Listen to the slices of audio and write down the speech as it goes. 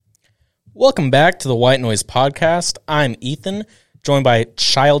Welcome back to the White Noise Podcast. I'm Ethan, joined by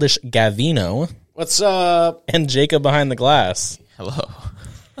Childish Gavino. What's up? And Jacob behind the glass. Hello.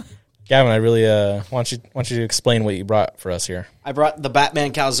 Gavin, I really want you to explain what you brought for us here. I brought the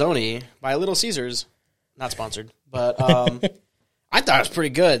Batman Calzone by Little Caesars. Not sponsored, but I thought it was pretty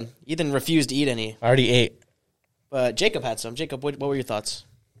good. Ethan refused to eat any, I already ate. but Jacob had some. Jacob, what were your thoughts?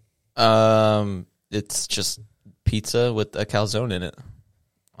 It's just pizza with a calzone in it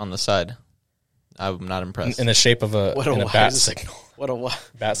on the side. I'm not impressed. In the shape of a bat signal. What a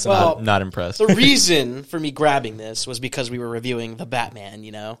Bat signal. Well, Not impressed. the reason for me grabbing this was because we were reviewing the Batman,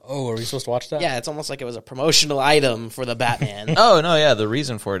 you know? Oh, are we supposed to watch that? Yeah, it's almost like it was a promotional item for the Batman. Oh, no, yeah, the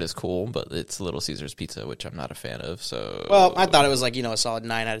reason for it is cool, but it's Little Caesars pizza, which I'm not a fan of, so... Well, I thought it was like, a solid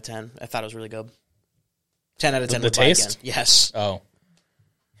 9 out of 10. I thought it was really good. 10 out of 10. The would buy taste? again. Yes. Oh.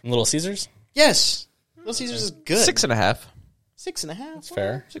 From Little Caesars? Yes. Little Caesars is good. 6.5. 6.5? That's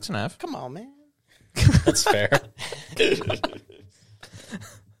fair. 6.5. Come on, man. That's fair.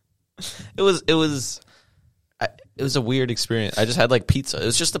 It was a weird experience. I just had like pizza. It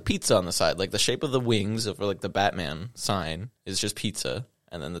was just the pizza on the side. Like the shape of the wings of like the Batman sign is just pizza.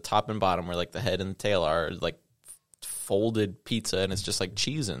 And then the top and bottom where like the head and the tail are like folded pizza, and it's just like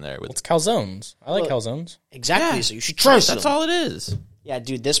cheese in there. It's calzones. I like calzones. Exactly, Yeah. so you should try some. That's all it is. Yeah,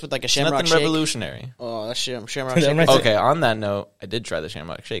 dude, this with like a Shamrock Nothing Shake. revolutionary. Oh, that's Shamrock Shake. Okay, on that note, I did try the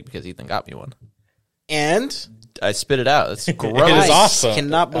Shamrock Shake because Ethan got me one. And I spit it out. It's gross. It is I awesome.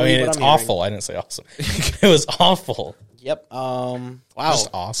 cannot believe what it's I'm hearing. awful. I didn't say awesome. It was awful. Yep. Wow. Just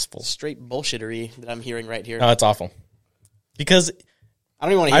awful. Straight bullshittery that I'm hearing right here. No, it's awful. Because I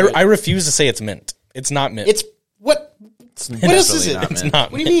don't even want to hear I it. refuse to say it's mint. It's not mint. It's what? What else is it? Definitely not It's mint.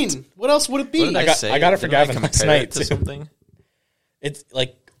 not What do mint. you mean? What else would it be? What did I say? I got it for Didn't I Gavin last compare it night, to too. something. It's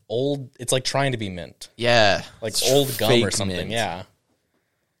like old. It's like trying to be mint, Yeah, like it's old gum or fake something. mint. Yeah,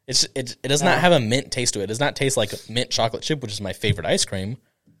 it does not have a mint taste to it. It does not taste like mint chocolate chip, which is my favorite ice cream.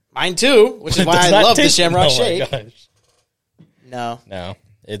 Mine too, which is It why does I not love the taste- Shamrock oh my Shake. gosh. No.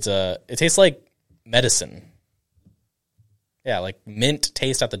 It's it tastes like medicine. Yeah, like mint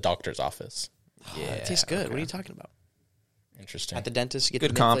taste at the doctor's office. Yeah, It tastes good. What are you talking about? Interesting. At the dentist, you get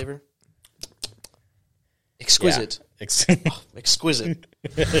Good the mint comp. flavor. Exquisite. Yeah. Exquisite.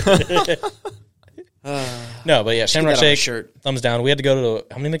 No, but yeah, Shamrock that on a Shake. shirt. Thumbs down. We had to go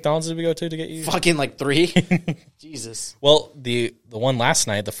to how many McDonald's did we go to get you? Fucking like 3. Jesus. Well, the one last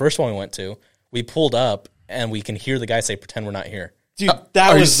night, the first one we went to, we pulled up and we can hear the guy say, "Pretend we're not here." Dude,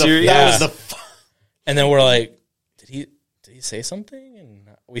 that are was you the serious? that was Yeah. the And then we're like, did he say something? And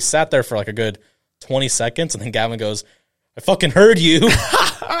we sat there for like a good 20 seconds, and then Gavin goes, "I fucking heard you."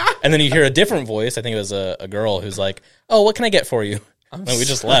 And then you hear a different voice. I think it was a girl who's like, "Oh, what can I get for you?" And we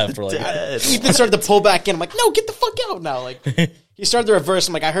just left. We're like, Dead. Ethan started to pull back in. I'm like, no, get the fuck out now. Like, he started the reverse.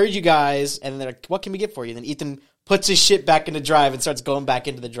 I'm like, I heard you guys. And then they're like, what can we get for you? And then Ethan puts his shit back in the drive and starts going back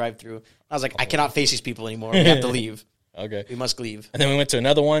into the drive through. I was like, I cannot face these people anymore. We have to leave. okay. We must leave. And then we went to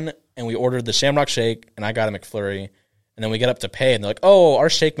another one, and we ordered the Shamrock Shake, and I got a McFlurry. And then we get up to pay, and they're like, "Oh, our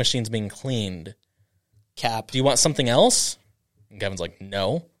shake machine's being cleaned. Cap. Do you want something else?" And Gavin's like,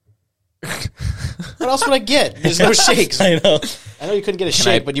 "No." What else would I get? There's no shakes. I know. I know you couldn't get a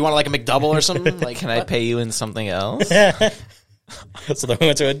shake, but you want like a McDouble or something? Like, Can I pay you in something else? So then we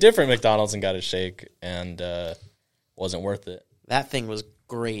went to a different McDonald's and got a shake, and wasn't worth it. that thing was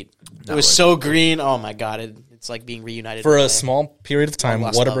great. It was so green. Oh my God. It's like being reunited. For with a my- small period of time,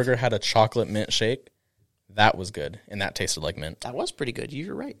 Long lost Whataburger had a chocolate mint shake. That was good, and that tasted like mint. That was pretty good.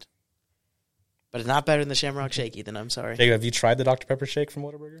 You're right. But it's not better than the Shamrock Shake, Ethan. I'm sorry. Jacob, have you tried the Dr. Pepper shake from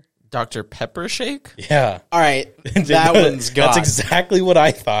Whataburger? Dr. Pepper shake? Yeah. All right. That one's gone. That's exactly what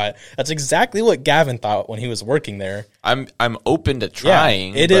I thought. That's exactly what Gavin thought when he was working there. I'm open to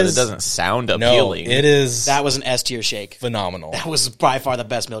trying, it but is- it doesn't sound No, appealing. it is That was an S tier shake. phenomenal. That was by far the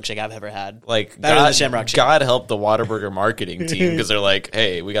best milkshake I've ever had. Like Better than the Shamrock Shake. God help the Whataburger marketing team because they're like,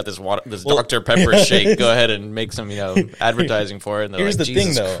 "Hey, we got this Dr. Pepper shake. Go ahead and make some, advertising for it." And they're Here's like, the thing,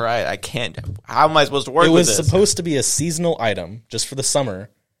 "Jesus though. Christ, I can't. How am I supposed to work It with was this?" supposed to be a seasonal item just for the summer,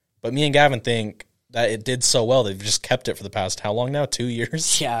 but me and Gavin think that it did so well they've just kept it for the past how long now? 2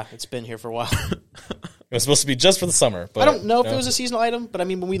 years? Yeah, it's been here for a while. It was supposed to be just for the summer. But I don't know if it was a seasonal item, but I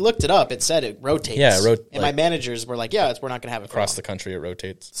mean, when we looked it up, it said it rotates. Yeah, and my managers were like, "Yeah, we're not going to have it for across long." the country. It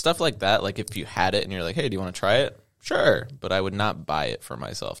rotates. Stuff like that. Like if you had it and you're like, "Hey, do you want to try it?" Sure, but I would not buy it for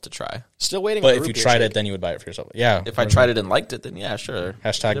myself to try. Still waiting. But on if the you root beer tried shake. it, then you would buy it for yourself. Yeah. If I tried it and liked it, then yeah, sure.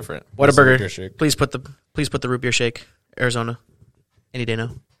 Hashtag different. root beer Whataburger, shake. please put the root beer shake, Arizona, any day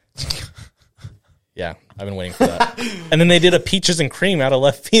now. Yeah, I've been waiting for that. And then they did a peaches and cream out of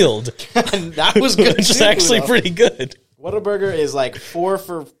left field, And that was good. which is too, actually though. pretty good. Whataburger is like 4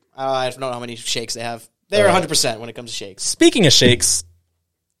 for I don't know how many shakes they have. They're 100% when it comes to shakes. Speaking of shakes,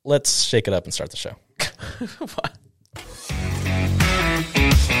 let's shake it up and start the show. What?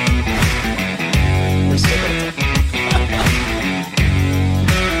 We're still gonna-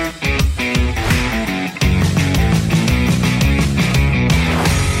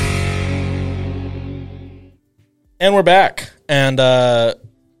 And we're back. And, back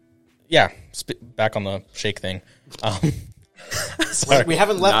on the shake thing. Sorry. We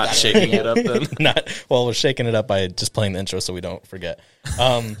haven't left Not that shaking area it up then. We're shaking it up by just playing the intro so we don't forget.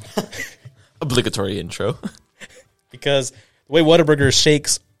 Obligatory intro. Because the way Whataburger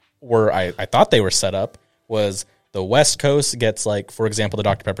shakes were, I thought they were set up, was the West Coast gets, like, for example, the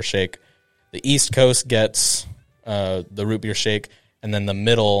Dr. Pepper shake. The East Coast gets the root beer shake. And then the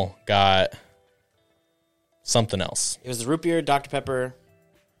middle got something else. It was the root beer, Dr. Pepper.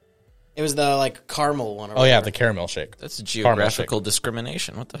 It was the, like, caramel one. Or Oh, yeah, whatever. the caramel shake. That's Caramel geographical shake.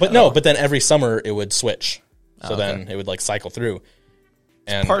 discrimination. What the But hell? no, but then every summer it would switch. So Oh, then okay. it would, like, cycle through.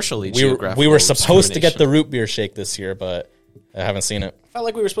 And partially we were geographical supposed to get the discrimination. root beer shake this year, but I haven't seen it. I felt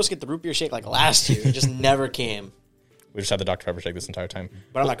like we were supposed to get the root beer shake, like, last year. It just never came. We just had the Dr. Pepper shake this entire time.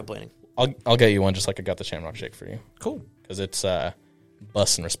 But I'm not complaining. I'll get you one just like I got the Shamrock shake for you. Cool. Because it's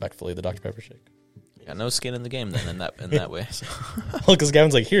busting respectfully, the Dr. Pepper shake. Got no skin in the game then in that way. So. Well, because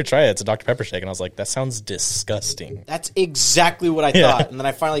Gavin's like, here, try it. It's a Dr. Pepper shake. And I was like, that sounds disgusting. That's exactly what I Yeah. thought. And then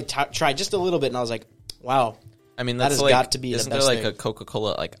I finally tried just a little bit, and I was like, wow. I mean, That that's has like, got to be the isn't there best like thing. a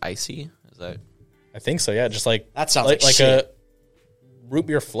Coca-Cola like icy? Is that I think so, yeah. Just like That sounds like a shit. root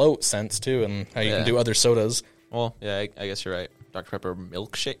beer float sense, too, and how you Yeah. can do other sodas. well? Yeah, I guess you're right. Dr. Pepper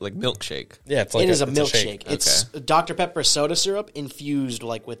milkshake, like milkshake. Yeah, it's like It is a it's milkshake. shake. It's Dr. Pepper soda syrup infused,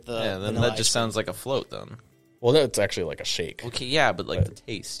 like, with the Yeah, then vanilla that just ice cream. sounds like a float then. Well, no, it's actually like a shake. Okay, yeah, but like the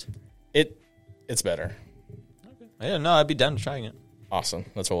taste. It's better. Yeah, no, I'd be down to trying it. Awesome.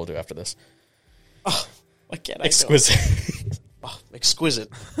 That's what we'll do after this. Why can't I go? Exquisite. Oh, exquisite.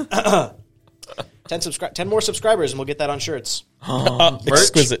 10 more subscribers, and we'll get that on shirts.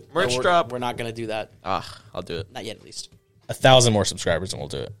 Exquisite. Merch We're- drop. We're not going to do that. I'll do it. Not yet, at least. 1,000 more subscribers and we'll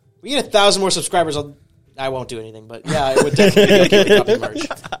do it. We get 1,000 more subscribers, I won't do anything. But, yeah, I would definitely be okay with dropping merch.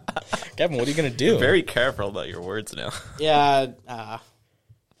 Gavin, what are you going to do? Very careful about your words now. Yeah,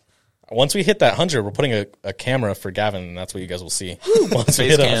 Once we hit that 100, we're putting a camera for Gavin, and that's what you guys will see. Once we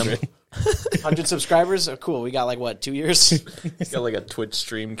Face hit cam. 100. 100 subscribers? Oh, cool. We got, like, what, 2 years? He's got like a Twitch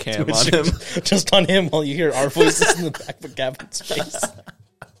stream cam on him. Just on him while you hear our voices in the back of Gavin's face.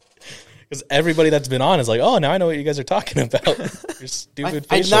 Because everybody that's been on is like, oh, now I know what you guys are talking about. Your stupid I'm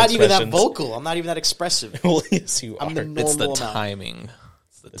facial not even that expressions. vocal. I'm not even that expressive. Well, yes, you I'm are. the normal It's the amount. timing.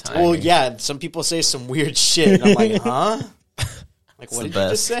 It's the timing. Well, yeah, some people say some weird shit. And I'm like, huh? Like, what the did you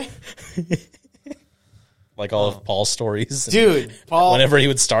just best. say? Like all of Paul's stories. Dude, Paul. Whenever he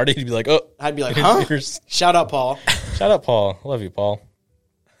would start it, he'd be like, oh. I'd be like, huh? Here's- Shout out, Paul. Shout out, Paul. Love you, Paul.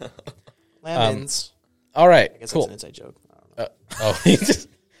 Lemons. All right, I guess cool. that's an inside joke. I don't know. Oh, you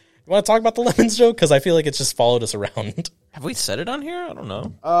want to talk about the lemons joke? Because I feel like it's just followed us around. Have we said it on here? I don't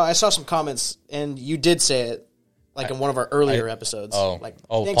know. I saw some comments, and you did say it, like in one of our earlier episodes. Oh, like,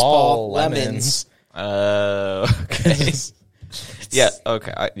 oh, thanks, Paul, Lemons. Okay. Yeah.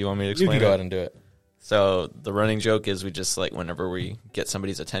 Okay. You want me to You explain? can go it? ahead and do it. So the running joke is we just like whenever we get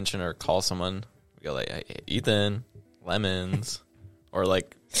somebody's attention or call someone, we go like, hey, Ethan, lemons, or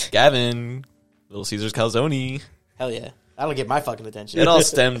like Gavin, Little Caesar's calzone. Hell yeah. That'll get my fucking attention. It all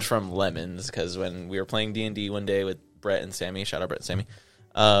stemmed from lemons because when we were playing D&D one day with Brett and Sammy, shout out Brett and Sammy,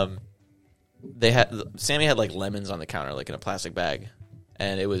 Sammy had like lemons on the counter, like in a plastic bag.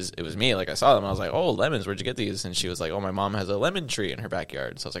 And it was me. Like I saw them, I was like, "Oh, lemons! Where'd you get these?" And she was like, "Oh, my mom has a lemon tree in her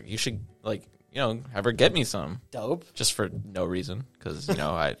backyard." So I was like, "You should like, have her get me some." Dope. Just for no reason, because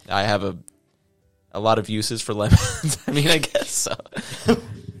I have a lot of uses for lemons. I mean, I guess so.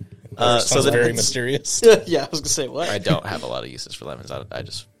 Sounds the- very mysterious. Yeah, I was going to say, what? I don't have a lot of uses for lemons. I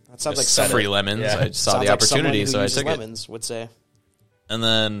just That sounds like Just said someone, free lemons. Yeah. I just saw sounds the like someone opportunity, who so I uses took it. lemons would say. And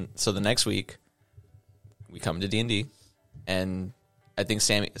then, so the next week, we come to D&D, and I think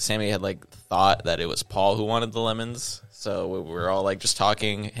Sammy had like thought that it was Paul who wanted the lemons, so we were all like just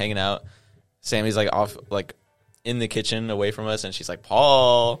talking, hanging out. Sammy's like off, like in the kitchen away from us, and she's like,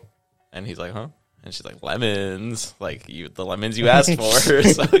 "Paul," and he's like, "Huh?" And she's like, "Lemons, like the lemons you asked for."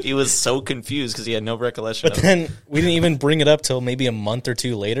 So he was so confused because he had no recollection But of it. then we didn't even bring it up till maybe a month or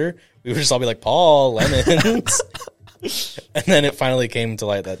two later. We would just all be like, Paul, lemons. And then it finally came to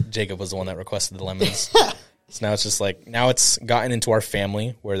light that Jacob was the one that requested the lemons. So now it's just like, now it's gotten into our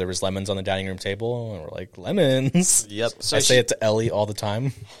family where there was lemons on the dining room table, and we're like, lemons. Yep. So I say it to Ellie all the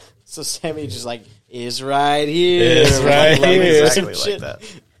time. So Sammy just like, is right here. Is right Like, lemons here. or Exactly some like shit. that.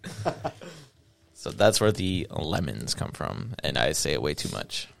 So that's where the lemons come from, and I say it way too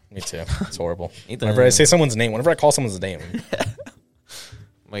much. Me too. It's horrible. Ethan. Whenever I say someone's name, whenever I call someone's name,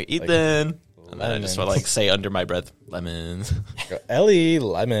 Wait, Ethan. And then I just want to like say under my breath, lemons. I go, Ellie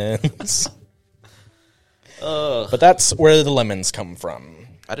lemons. Ugh. But that's where the lemons come from.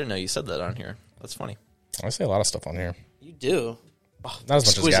 I didn't know you said that on here. That's funny. I say a lot of stuff on here. You do. Not as much as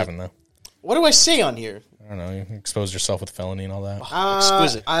Exquisite. Gavin, though. What do I say on here? I don't know. You exposed yourself with felony and all that.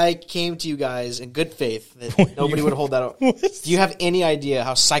 Exquisite. I came to you guys in good faith that nobody would hold that up. Do you have any idea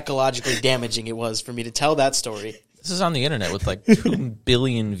how psychologically damaging it was for me to tell that story? This is on the internet with like 2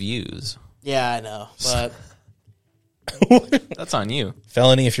 billion views. Yeah, I know, but That's on you.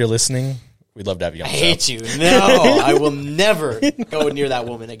 Felony, if you're listening, we'd love to have you on I the show. hate you. No, I will never go near that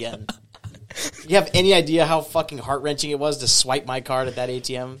woman again. You have any idea how fucking heart-wrenching it was to swipe my card at that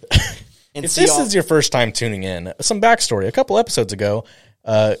ATM? And If see this all- is your first time tuning in, some backstory. A couple episodes ago,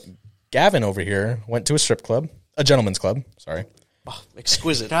 Gavin over here went to a strip club, a gentleman's club, sorry. Oh,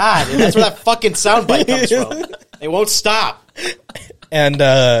 exquisite. God, and that's where that fucking soundbite comes from. They won't stop. And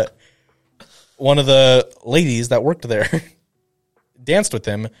one of the ladies that worked there danced with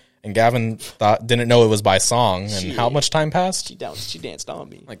him, and Gavin didn't know it was by song. And how much time passed? She danced on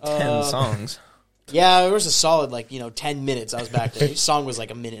me. Like 10 songs. Yeah, there was a solid 10 minutes I was back there. Each song was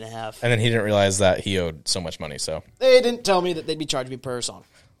like a minute and a half. And then he didn't realize that he owed so much money, so They didn't tell me that they'd be charging me per song.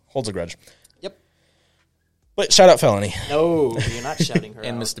 holds a grudge. Yep. But shout out Felony. No, you're not shouting her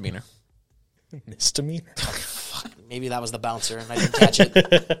And out. misdemeanor. Misdemeanor. Maybe that was the bouncer and I didn't catch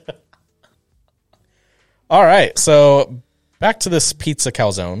it. All right, so back to this pizza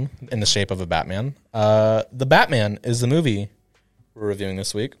calzone in the shape of a Batman. The Batman is the movie we're reviewing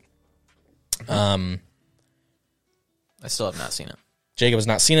this week. I still have not seen it. Jacob has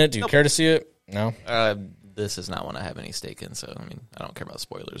not seen it. Do you care to see it? No? This is not one I have any stake in, so I mean, I don't care about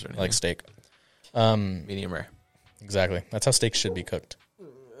spoilers or anything. Like steak. Medium rare. Exactly. That's how steaks should be cooked.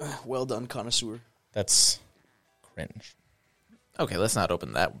 Well done, connoisseur. That's cringe. Okay, let's not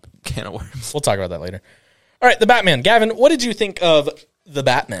open that can of worms. We'll talk about that later. All right, The Batman. Gavin, what did you think of The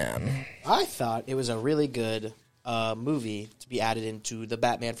Batman? I thought it was a really good movie to be added into the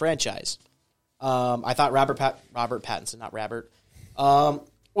Batman franchise. I thought Robert Pattinson, not Robert.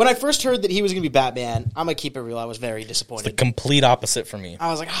 When I first heard that he was going to be Batman, I'm going to keep it real. I was very disappointed. The complete opposite for me.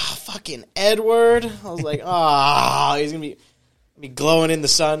 I was like, fucking Edward. I was like, he's going to be glowing in the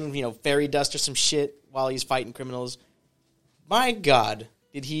sun, fairy dust or some shit while he's fighting criminals. My God,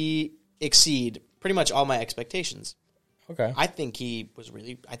 did he exceed pretty much all my expectations. Okay. I think he was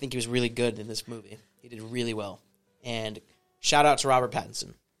really good in this movie. He did really well. And shout out to Robert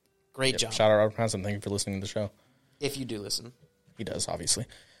Pattinson. Great job. Shout out Robert Pattinson. Thank you for listening to the show. If you do listen. He does, obviously.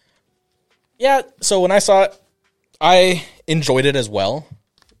 Yeah, so when I saw it, I enjoyed it as well.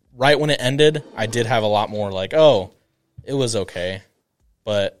 Right when it ended, I did have a lot more like, oh, it was okay.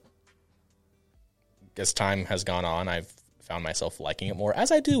 But as time has gone on, I've found myself liking it more,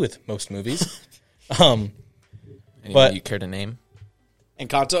 as I do with most movies. Anyone But- you care to name?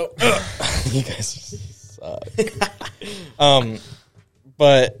 Encanto. You guys suck.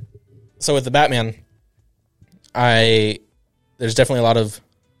 But so with the Batman, there's definitely a lot of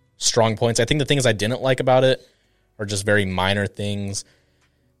strong points. I think the things I didn't like about it are just very minor things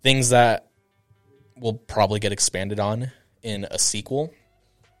that will probably get expanded on in a sequel.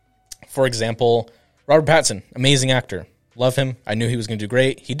 For example, Robert Pattinson, amazing actor. Love him. I knew he was going to do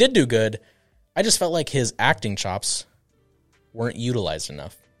great. He did do good. I just felt like his acting chops weren't utilized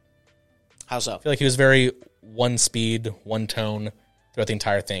enough. How so? I feel like he was very one speed, one tone throughout the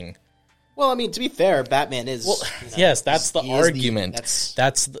entire thing. Well, I mean, to be fair, Batman is... Well, yes, that's the he is argument.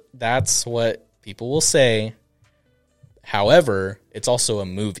 that's That's what people will say. However, it's also a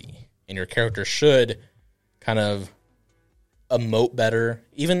movie, and your character should kind of emote better,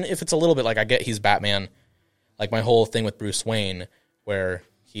 even if it's a little bit like I get he's Batman. Like my whole thing with Bruce Wayne, where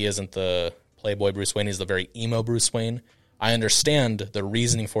he isn't the playboy Bruce Wayne, he's the very emo Bruce Wayne. I understand the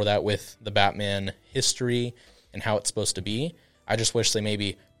reasoning for that with the Batman history and how it's supposed to be. I just wish they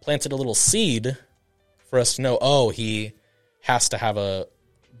maybe planted a little seed for us to know, oh, he has to have a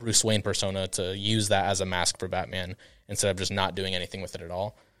Bruce Wayne persona to use that as a mask for Batman instead of just not doing anything with it at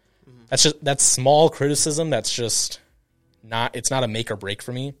all. Mm-hmm. That's small criticism. That's just not, it's not a make or break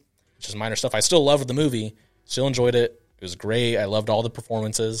for me. It's just minor stuff. I still loved the movie, still enjoyed it. It was great. I loved all the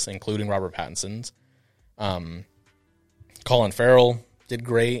performances, including Robert Pattinson's. Colin Farrell did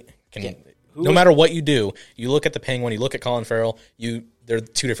great. No matter what you do, you look at the Penguin, you look at Colin Farrell, they're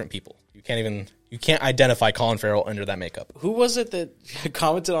two different people. You can't identify Colin Farrell under that makeup. Who was it that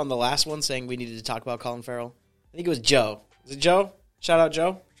commented on the last one saying we needed to talk about Colin Farrell? I think it was Joe. Is it Joe? Shout out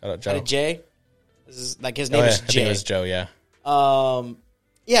Joe. Shout out Is Joe. it Jay? This is like his Oh, name yeah, is I think Jay. it was Joe. Yeah,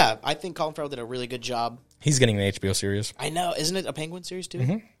 Yeah, I think Colin Farrell did a really good job. he's getting an HBO series. I know, isn't it a Penguin series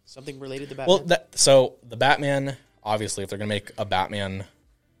too? Something related to Batman. Well, so the Batman, obviously, if they're going to make a Batman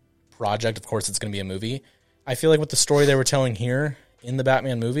project, of course it's going to be a movie. I feel like with the story they were telling here in the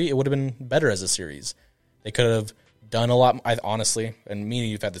Batman movie, it would have been better as a series. They could have done a lot. Honestly, and me and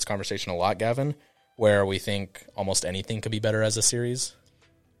you've had this conversation a lot, Gavin, where we think almost anything could be better as a series.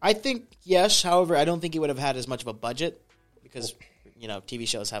 I think yes. However, I don't think it would have had as much of a budget because TV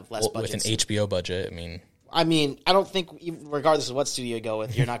shows have less With budgets. an HBO budget, I mean, I don't think, regardless of what studio you go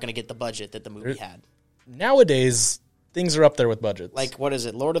with, you're not going to get the budget that the movie had. nowadays things are up there with budgets. Like, what is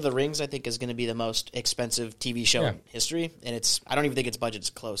it? Lord of the Rings, I think, is going to be the most expensive TV show in history, and I don't even think its budget's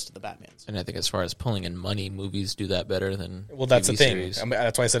close to the Batman's. And I think as far as pulling in money, movies do that better than that's TV the thing. series.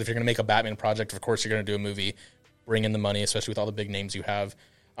 That's why I said if you're going to make a Batman project, of course you're going to do a movie, bring in the money, especially with all the big names you have.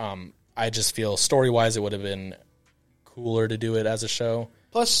 I just feel story-wise it would have been cooler to do it as a show.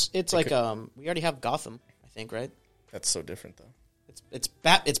 Plus, it's we already have Gotham, I think, right? That's so different, though.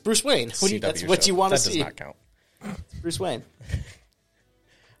 It's Bruce Wayne. That's what you want to see. That does not count. Bruce Wayne.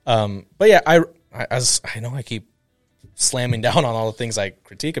 But yeah, I know I keep slamming down on all the things I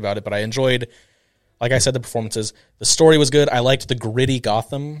critique about it, but I enjoyed, like I said, the performances. The story was good. I liked the gritty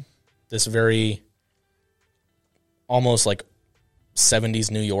Gotham, this very almost like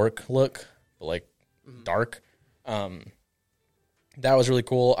 70s New York look, but like dark. That was really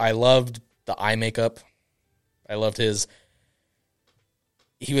cool. I loved the eye makeup. I loved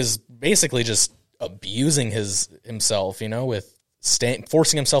he was basically just abusing himself, with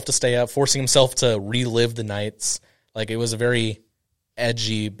forcing himself to stay up, forcing himself to relive the nights. Like, it was a very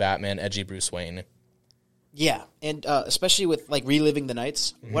edgy Batman, edgy Bruce Wayne. Yeah, and especially with like reliving the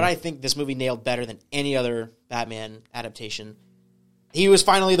nights, what I think this movie nailed better than any other Batman adaptation, he was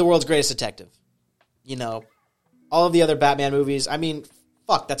finally the world's greatest detective. All of the other Batman movies, I mean,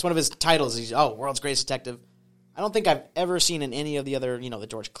 fuck, that's one of his titles. He's world's greatest detective. I don't think I've ever seen in any of the other, the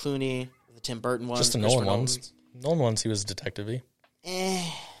George Clooney, the Tim Burton ones, Just the Nolan ones. Nolan ones, he was detective-y.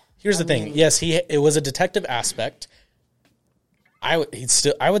 I Here's the thing. Yes, it was a detective aspect. I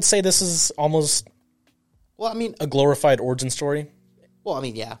would say this is almost a glorified origin story. Well, I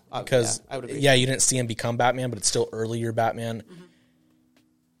mean, yeah. Because, I would agree. you didn't see him become Batman, but it's still earlier Batman.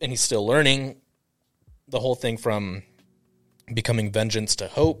 And he's still learning the whole thing from becoming vengeance to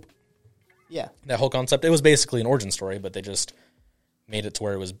hope. Yeah. That whole concept. It was basically an origin story, but they just made it to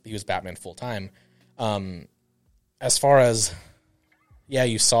where he was Batman full time. As far as,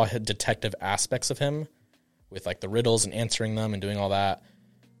 you saw detective aspects of him with like the riddles and answering them and doing all that.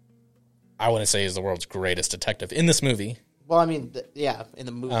 I wouldn't say he's the world's greatest detective in this movie. Well, I mean, in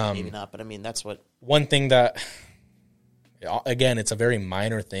the movie, maybe not, but I mean, that's what... One thing that, again, it's a very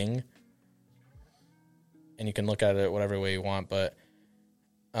minor thing, and you can look at it whatever way you want, but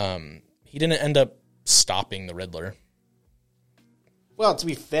he didn't end up stopping the Riddler. Well, to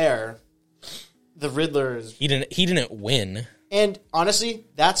be fair, the Riddler is... He didn't win. And honestly,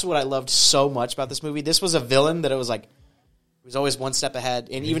 that's what I loved so much about this movie. This was a villain that it was like, he was always one step ahead.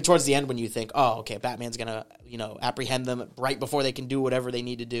 And even towards the end when you think, okay, Batman's going to, apprehend them right before they can do whatever they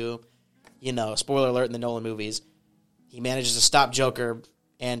need to do. Spoiler alert in the Nolan movies. He manages to stop Joker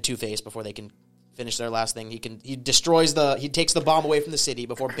and Two-Face before they can finish their last thing. He takes the bomb away from the city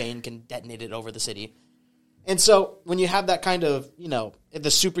before Bane can detonate it over the city. And so when you have that kind of, the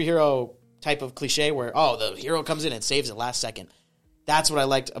superhero type of cliche where, the hero comes in and saves it last second. That's what I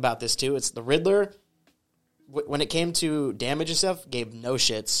liked about this too. It's the Riddler, when it came to damage and stuff, gave no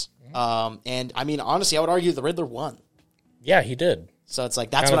shits. And I mean, honestly, I would argue the Riddler won. Yeah, he did. So it's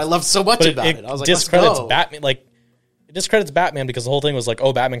like, that's what I loved so much about it. I was like, discredits let's go. Batman. Like, it discredits Batman because the whole thing was like,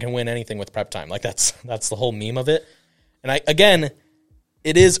 Batman can win anything with prep time. Like, that's the whole meme of it. And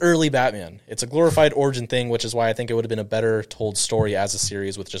it is early Batman. It's a glorified origin thing, which is why I think it would have been a better told story as a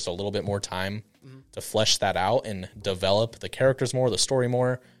series with just a little bit more time to flesh that out and develop the characters more, the story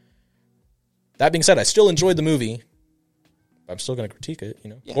more. That being said, I still enjoyed the movie. I'm still going to critique it.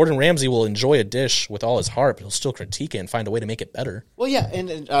 Yeah. Gordon Ramsay will enjoy a dish with all his heart, but he'll still critique it and find a way to make it better. Well, yeah,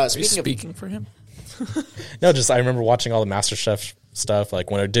 and Speaking for him? No, just I remember watching all the MasterChef stuff.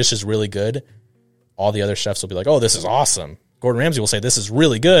 Like, when a dish is really good, all the other chefs will be like, this is awesome. Gordon Ramsay will say, this is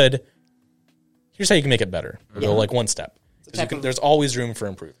really good. Here's how you can make it better. Or go like one step. There's always room for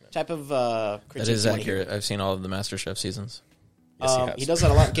improvement. type of critique. That is you wanna hear. accurate. I've seen all of the MasterChef seasons. Yes, He does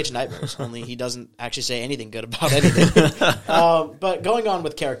that a lot in Kitchen Nightmares, only he doesn't actually say anything good about anything. But going on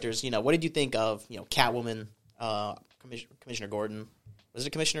with characters, what did you think of, Catwoman, Commissioner Gordon? Was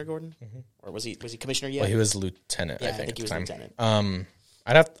it Commissioner Gordon? Or was he Commissioner yet? Well, he was lieutenant, Yeah, I think, he at was the time. lieutenant.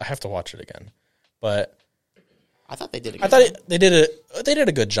 I have to watch it again, but I thought they did. they did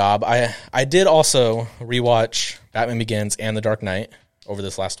a good job. I did also rewatch Batman Begins and The Dark Knight over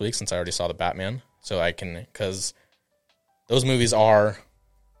this last week since I already saw the Batman, so I can, because those movies are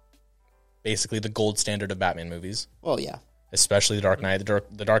basically the gold standard of Batman movies. Well, yeah. Especially The Dark Knight.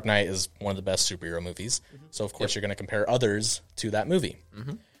 The Dark Knight is one of the best superhero movies. So, of course, you're going to compare others to that movie.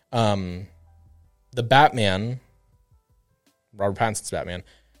 The Batman, Robert Pattinson's Batman,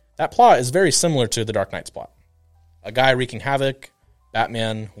 that plot is very similar to The Dark Knight's plot. A guy wreaking havoc,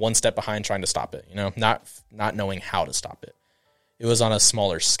 Batman one step behind trying to stop it, not knowing how to stop it. It was on a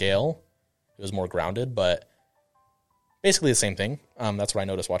smaller scale. It was more grounded, but basically the same thing. That's what I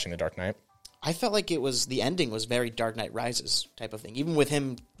noticed watching The Dark Knight. I felt like the ending was very Dark Knight Rises type of thing. Even with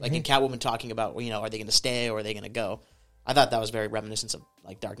him, like in Catwoman talking about, are they going to stay or are they going to go? I thought that was very reminiscent of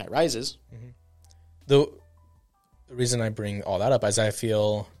like Dark Knight Rises. The reason I bring all that up is I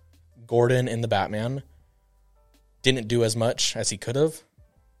feel Gordon in the Batman didn't do as much as he could have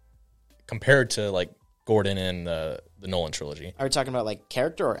compared to like Gordon in the Nolan trilogy. Are we talking about like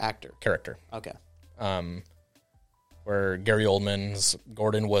character or actor? Character. Okay. Where Gary Oldman's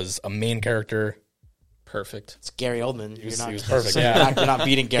Gordon was a main character. Perfect. It's Gary Oldman. He was perfect. Yeah, you're not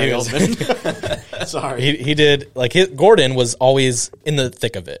beating Gary Oldman. Sorry. He did like Gordon was always in the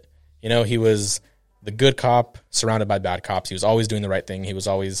thick of it. He was the good cop surrounded by bad cops. He was always doing the right thing. He was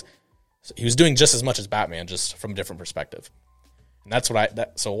doing just as much as Batman, just from a different perspective. And that's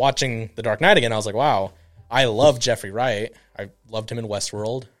what so watching The Dark Knight again, I was like, wow, I love Jeffrey Wright. I loved him in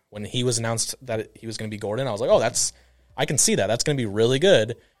Westworld. When he was announced that he was going to be Gordon, I was like, oh, I can see that. That's going to be really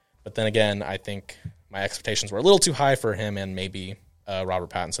good. But then again, I think my expectations were a little too high for him and maybe Robert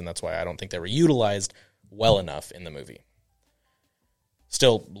Pattinson. That's why I don't think they were utilized well enough in the movie.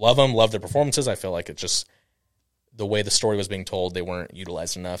 Still love them, love their performances. I feel like it's just the way the story was being told, they weren't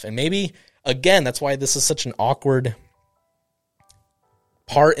utilized enough. And maybe, again, that's why this is such an awkward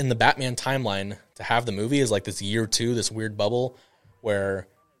part in the Batman timeline to have the movie is like this year 2, this weird bubble where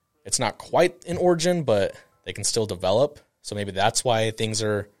it's not quite an origin, but they can still develop. So maybe that's why things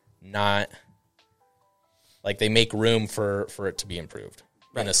are not like they make room for it to be improved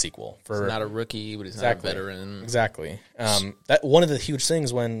in a sequel. He's not a rookie, but he's not a veteran. Exactly. That one of the huge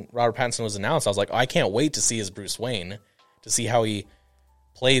things when Robert Pattinson was announced, I was like, I can't wait to see his Bruce Wayne, to see how he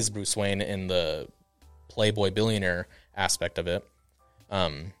plays Bruce Wayne in the playboy billionaire aspect of it.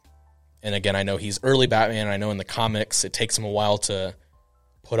 And again, I know he's early Batman. I know in the comics it takes him a while to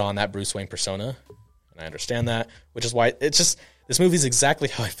put on that Bruce Wayne persona. And I understand that, which is why it's just, this movie is exactly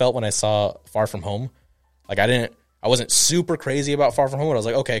how I felt when I saw Far From Home. Like I wasn't super crazy about Far From Home, but I was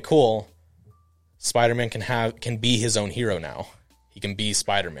like, okay, cool. Spider-Man can be his own hero now. He can be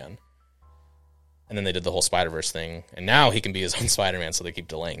Spider-Man. And then they did the whole Spider-Verse thing, and now he can be his own Spider-Man, so they keep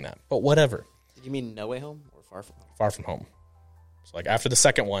delaying that. But whatever. Did you mean No Way Home or Far From Home? Far From Home. So like after the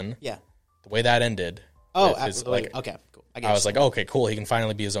second one, yeah, the way that ended. Oh, okay, cool. I was like, okay, cool. He can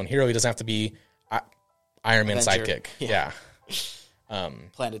finally be his own hero. He doesn't have to be Iron Man's sidekick. Yeah.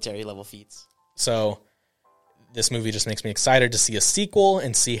 Planetary level feats. So this movie just makes me excited to see a sequel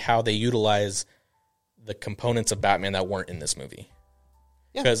and see how they utilize the components of Batman that weren't in this movie.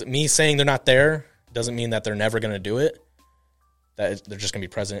 Because me saying they're not there doesn't mean that they're never going to do it. That they're just going to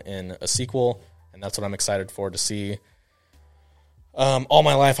be present in a sequel, and that's what I'm excited for to see. All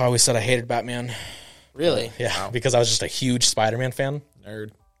my life, I always said I hated Batman. Really? Yeah, wow. Because I was just a huge Spider-Man fan.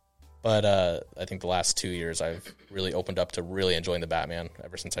 Nerd. But I think the last 2 years, I've really opened up to really enjoying the Batman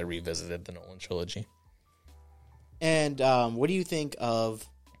ever since I revisited the Nolan trilogy. And what do you think of,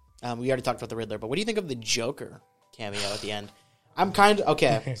 we already talked about the Riddler, but what do you think of the Joker cameo at the end? I'm kind of,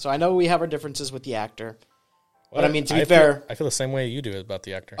 okay, so I know we have our differences with the actor. But I mean, to be fair... I feel the same way you do about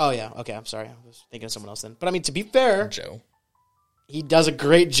the actor. Oh, yeah, okay, I'm sorry. I was thinking of someone else then. But I mean, to be fair... Joe. He does a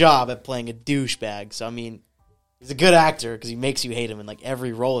great job at playing a douchebag. So, I mean, he's a good actor because he makes you hate him in like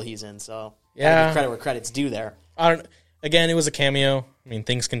every role he's in. So, yeah, give credit where credit's due there. Again, it was a cameo. I mean,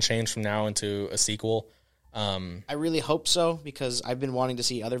 things can change from now into a sequel. I really hope so because I've been wanting to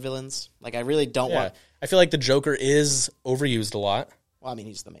see other villains. Like, I really don't want. I feel like the Joker is overused a lot. Well, I mean,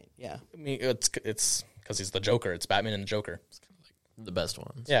 he's the main. Yeah. I mean, it's because he's the Joker. It's Batman and the Joker. It's kind of like the best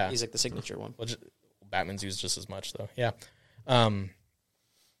ones. Yeah, he's like the signature one. Well, Batman's used just as much though. Yeah.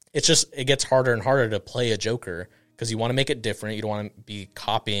 It's just, it gets harder and harder to play a Joker because you want to make it different. You don't want to be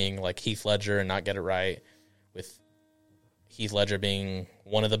copying like Heath Ledger and not get it right, with Heath Ledger being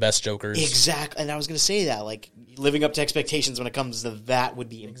one of the best Jokers. Exactly. And I was going to say that, like, living up to expectations when it comes to that would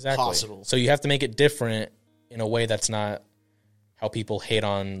be impossible. So you have to make it different in a way that's not how people hate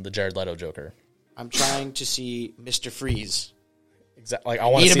on the Jared Leto Joker. I'm trying to see Mr. Freeze Exactly. Like I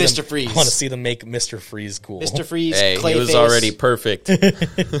want Need to a see Mr. Freeze. I want to see them make Mr. Freeze cool. Mr. Freeze, Hey, he was Clayface. already perfect.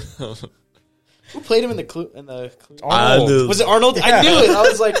 Who played him in the Arnold. Was it Arnold? I knew it. I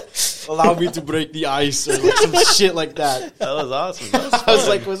was like, allow me to break the ice or like some shit like that. That was awesome. I was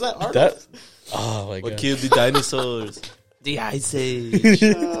like, was that Arnold? That. Oh my god. killed the dinosaurs? The Ice Age.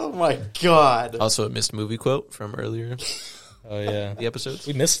 Oh my god. Also, a missed movie quote from earlier Oh yeah. the episodes.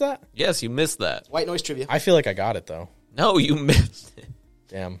 We missed that. Yes, you missed that. White noise trivia. I feel like I got it though. No, you missed it.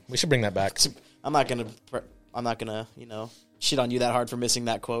 Damn. We should bring that back. I'm not gonna, shit on you that hard for missing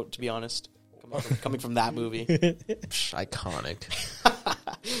that quote. To be honest, coming from that movie. Iconic.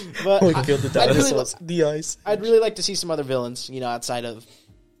 But We killed the I'd really, dinosaurs. The ice. I'd really like to see some other villains. Outside of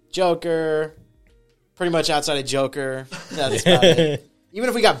Joker. Pretty much outside of Joker. That's about it. Even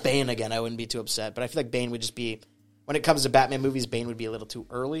if we got Bane again, I wouldn't be too upset. But I feel like Bane would just be, when it comes to Batman movies, Bane would be a little too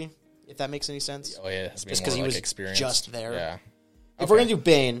early. If that makes any sense. Oh yeah. It has to be Just more 'cause he like was experience. just there. Yeah. If we're gonna do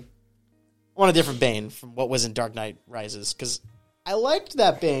Bane, I want a different Bane from what was in Dark Knight Rises because I liked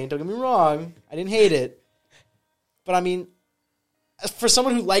that Bane. Don't get me wrong, I didn't hate it, but I mean, for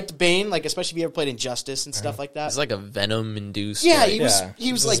someone who liked Bane, like especially if you ever played Injustice and stuff like that, It's like a venom-induced. yeah, like, he was Yeah.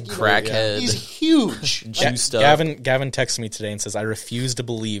 he was Just like crackhead. He's huge. juiced up. Gavin texts me today and says, "I refuse to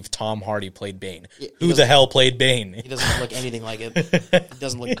believe Tom Hardy played Bane. he Who the doesn't- hell played Bane?" He doesn't look anything like it. He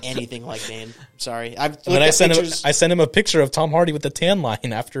doesn't look anything like Bane. I'm sorry. I've looked And then at I pictures. sent him a picture of Tom Hardy with the tan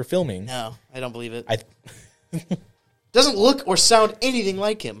line after filming. No, I don't believe it. I Doesn't look or sound anything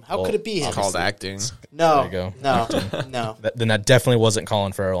like him. How Well, could it be him? It's called acting. No, There you go. no, no, then that definitely wasn't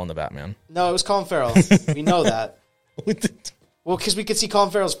Colin Farrell in the Batman. no. It was Colin Farrell. We know that. Well, because we could see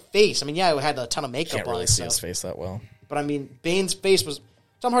Colin Farrell's face. I mean, yeah, it had a ton of makeup Can't on really and see stuff. his face that well. But I mean, Bane's face was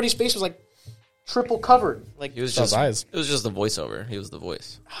Tom Hardy's face was like triple covered. Like He was Saw his just. eyes. It was just the voiceover. He was the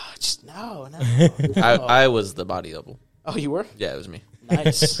voice. just no. I was the body double. Oh, you were Yeah, it was me.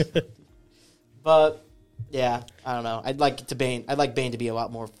 nice. But yeah, I don't know. I'd like Bane to be a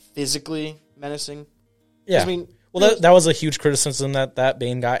lot more physically menacing. Yeah. I mean, well, that was a huge criticism that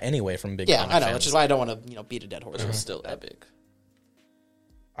Bane got anyway from big. yeah, comic I know, fans. which is why I don't want to beat a dead horse. It was still epic.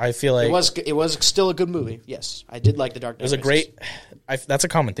 I feel like It was still a good movie. Yes, I did like the Dark Knight. it was a Rises. great. That's a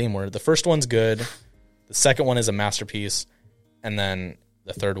common theme where the first one's good, the second one is a masterpiece, and then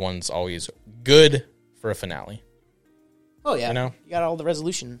the third one's always good for a finale. Oh yeah, you know? you got all the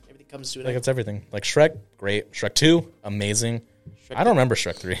resolution. Everything comes to it. Like it's everything. Like Shrek, great. Shrek 2, amazing. I don't remember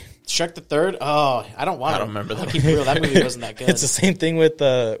Shrek 3. Shrek the Third. Oh, I don't want. I don't remember that. Keep it real. That movie wasn't that good. It's the same thing with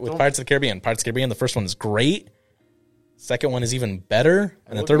Pirates of the Caribbean. Pirates of the Caribbean, the first one is great. Second one is even better,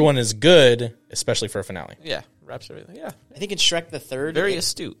 and the third one is good, especially for a finale. Yeah, wraps everything. Yeah, I think in Shrek the Third, very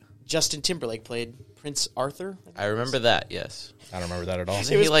astute. Justin Timberlake played Prince Arthur. I remember that. Yes. I don't remember that at all.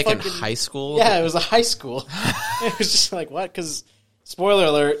 Isn't he was like in fucking- high school? Yeah, it was a high school. It was just like what? Because spoiler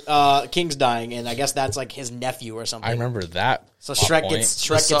alert, King's dying, and I guess that's like his nephew or something. I remember that. So plot Shrek point. gets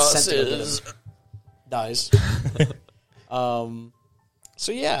sent to go get him. Dies.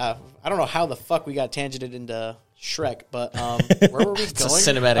 So yeah, I don't know how the fuck we got tangented into Shrek, but where were we It's a going?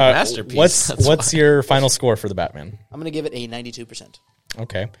 cinematic All right, masterpiece. That's What's your final score for the Batman? I'm gonna give it a 92%.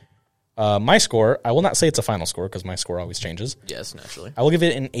 Okay. My score, I will not say it's a final score because my score always changes. yes, naturally. I will give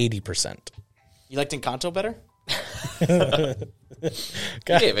it an 80%. You liked Encanto better? You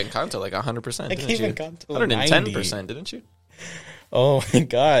gave Encanto like 100%, didn't gave you? Encanto 110%, didn't you? Oh my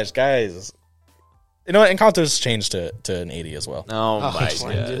gosh, guys. You know what? Encanto's changed to an 80 as well. Oh, my Want to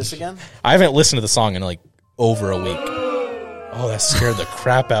do god. this again? I haven't listened to the song in like over a week. Oh, that scared the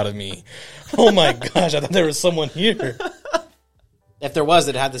crap out of me. Oh my gosh, I thought there was someone here. If there was,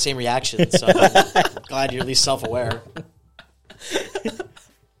 it had the same reaction. So I'm glad you're at least self-aware. You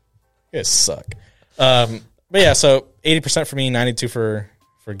guys suck. But yeah, so 80% for me, 92 for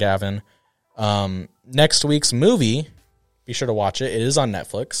Gavin. Next week's movie, be sure to watch it. It is on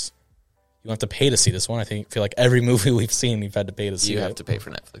Netflix. You don't have to pay to see this one. Feel like every movie we've seen, we've had to pay to see You it. have to pay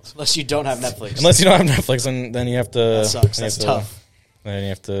for Netflix. Unless you don't have Netflix. Unless you don't have Netflix, and then you have to. That sucks. then you That's have to- tough. Then you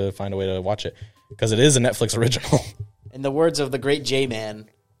have to find a way to watch it because it is a Netflix original. In the words of the great J-Man,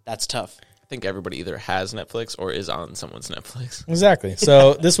 that's tough. I think everybody either has Netflix or is on someone's Netflix. Exactly.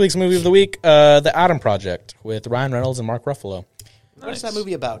 So this week's movie of the week, The Adam Project, with Ryan Reynolds and Mark Ruffalo. What is that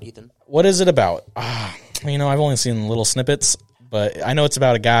movie about, Ethan? What is it about? I've only seen little snippets, but I know it's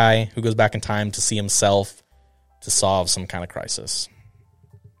about a guy who goes back in time to see himself to solve some kind of crisis.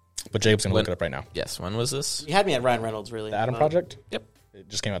 But Jacob's going to look it up right now. Yes, when was this? You had me at Ryan Reynolds, really. The Adam Project? Yep. It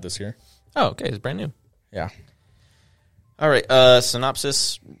just came out this year. Oh, okay, it's brand new. Yeah. All right,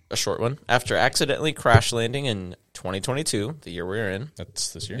 synopsis, a short one. After accidentally crash landing in 2022, the year we're in,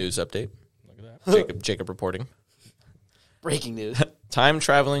 That's this year. news update. Look at that. Jacob reporting. Breaking news.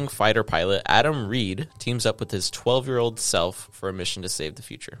 Time-traveling fighter pilot Adam Reed teams up with his 12-year-old self for a mission to save the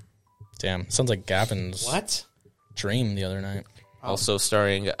future. Damn, sounds like Gavin's What? dream the other night. Also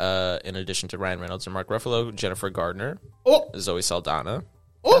starring, in addition to Ryan Reynolds and Mark Ruffalo, Jennifer Gardner, Oh, Zoe Saldana,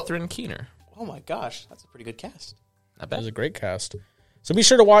 Oh! Catherine Keener. oh my gosh, that's a pretty good cast. Not That was bad. a great cast. So be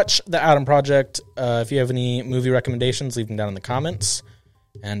sure to watch The Adam Project. If you have any movie recommendations, leave them down in the comments,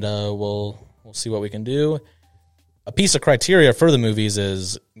 and we'll see what we can do. A piece of criteria for the movies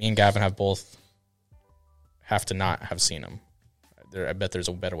is me and Gavin have to not have seen them. I bet there's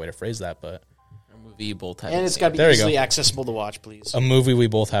a better way to phrase that, but A movie you both haven't And it's seen. got to be There you easily go. accessible to watch, please. a movie we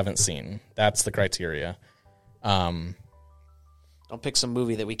both haven't seen. That's the criteria. Don't pick some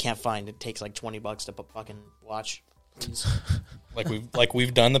movie that we can't find. It takes like $20 to fucking watch. Please. Like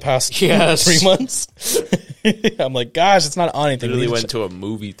we've done the past Yes. 3 months. I'm like, gosh, it's not on anything. Literally We went need to a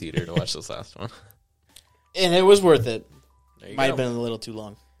movie theater to watch this last one. And it was worth it. There you Might go. have been a little too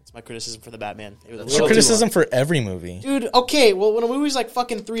long. That's my criticism for the Batman. It was a to- little too criticism long. for every movie. Dude, okay, well, when a movie's like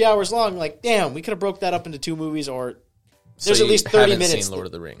fucking 3 hours long, like, damn, we could have broke that up into 2 movies, or there's So at least you 30 haven't minutes. seen Lord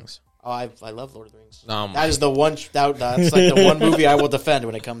of the Rings. Oh, I love Lord of the Rings. Um, That is the one. That's like the one movie I will defend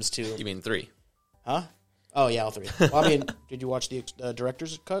when it comes to. You mean 3? Huh? Oh yeah, all 3. Well, I mean, did you watch the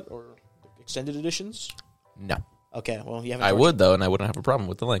director's cut or extended editions? No. Okay, well, you haven't. I would, though, and I wouldn't have a problem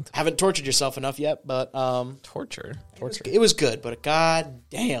with the length. Haven't tortured yourself enough yet, but Torture? it was good. But god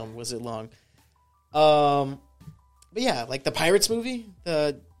damn, was it long? But yeah, like the Pirates movie,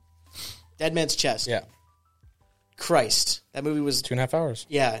 the Dead Man's Chest. Yeah, Christ, that movie was 2.5 hours.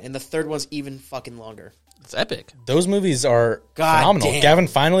 yeah, and the third one's even fucking longer. It's epic. Those movies are God phenomenal. damn. Gavin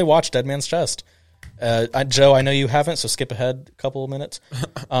finally watched Dead Man's Chest. Joe, I know you haven't, so skip ahead a couple of minutes.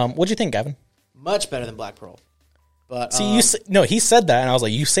 What'd you think, Gavin? Much better than Black Pearl. But See, no, he said that, and I was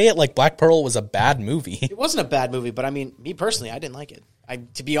like, you say it like Black Pearl was a bad movie. it wasn't a bad movie, but I mean, me personally, I didn't like it.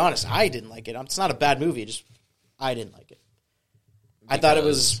 To be honest, I didn't like it. It's not a bad movie, just I didn't like it. I thought it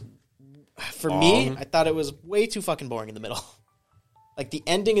was, for me, I thought it was way too fucking boring in the middle. Like the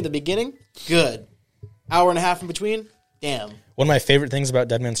ending and the beginning, good. Hour and a half in between, damn. One of my favorite things about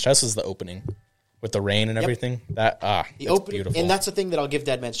Dead Man's Chest is the opening with the rain and everything. That The it's opening, beautiful. and that's the thing that I'll give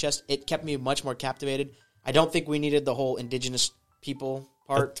Dead Man's Chest. It kept me much more captivated. I don't think we needed the whole indigenous people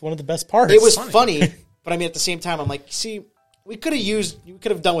part. It's one of the best parts. It was funny, but I mean, at the same time, I'm like, see, we could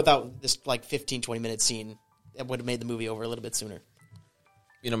have done without this like 15, 20 minute scene. That would have made the movie over a little bit sooner.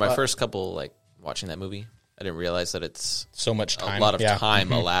 You know, my first couple, like, watching that movie, I didn't realize that it's so much time. a lot of Yeah.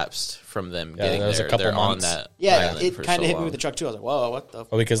 time elapsed from them getting there was a there. couple They're months. on that Yeah, island it for kind of so hit me long. with the truck too. I was like, whoa, what the?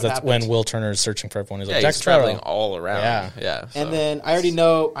 Well, because what that's happened? when Will Turner is searching for everyone. He's Yeah, like, he's Jack traveling Sparrow. all around. Yeah. So. And then I already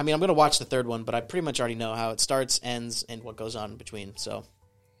know. I mean, I'm going to watch the third one, but I pretty much already know how it starts, ends, and what goes on in between. So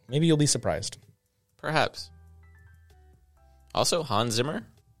Maybe you'll be surprised. Perhaps. Also, Hans Zimmer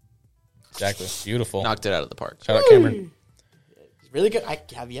Exactly. Beautiful. knocked it out of the park. Shout out Cameron. really good. I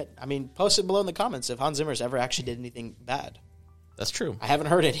have yet. I mean, post it below in the comments if Hans Zimmer's ever actually did anything bad. That's true. I haven't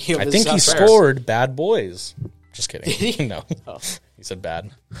heard any of I his think he stuff. scored Bad Boys. Just kidding. Did he? No. Oh. He said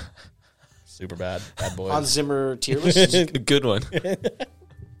bad. Super bad. Bad Boys. Hans Zimmer tier list. Good one.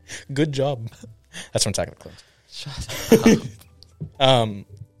 Good job. That's from Attack of the Clones. Shut up.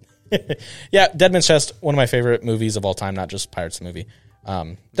 Yeah, Dead Man's Chest, one of my favorite movies of all time, not just Pirates the movie.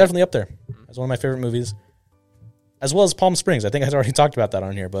 Definitely up there. It's one of my favorite movies. As well as Palm Springs. I think I already talked about that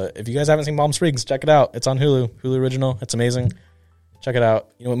on here, but if you guys haven't seen Palm Springs, check it out. It's on Hulu. Hulu original. It's amazing. Check it out.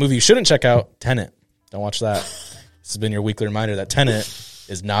 You know what movie you shouldn't check out? Tenet. Don't watch that. This has been your weekly reminder that Tenet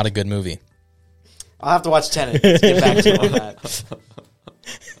is not a good movie. I'll have to watch Tenet to get back to you on that.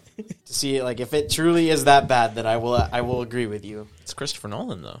 To see, like, if it truly is that bad, then I will agree with you. It's Christopher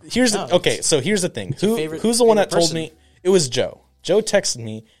Nolan, though. Here's No, the, okay, so here's the thing. Who's the one that told person? me? It was Joe. Joe texted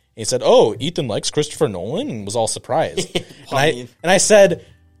me and he said, "Oh, Ethan likes Christopher Nolan," and was all surprised. and I said,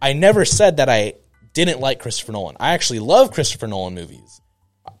 I never said that I didn't like Christopher Nolan. I actually love Christopher Nolan movies.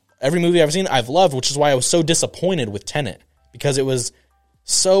 Every movie I've seen, I've loved, which is why I was so disappointed with Tenet, because it was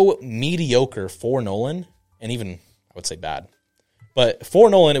so mediocre for Nolan, and even, I would say, bad. But for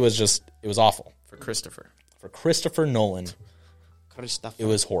Nolan, it was awful. For Christopher. For Christopher Nolan, Christopher. it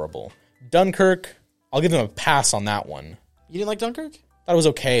was horrible. Dunkirk, I'll give him a pass on that one. You didn't like Dunkirk? Thought it was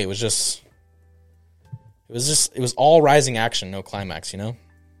okay. It was all rising action, no climax, you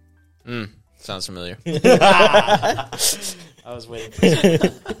know? Sounds familiar. I was waiting for it.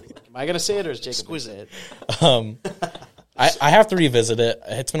 Am I going to say it or is Jacob going to say it? I have to revisit it.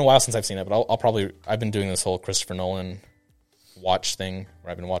 It's been a while since I've seen it, but I've been doing this whole Christopher Nolan watch thing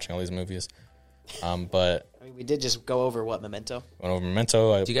where I've been watching all these movies. But I mean, we did just go over what Memento. went over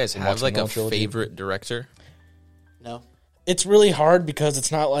Memento. Do you guys have, like, a favorite director? No. It's really hard because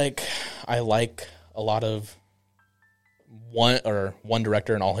it's not like I like a lot of one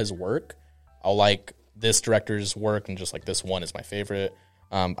director and all his work. I'll like this director's work and just like this one is my favorite.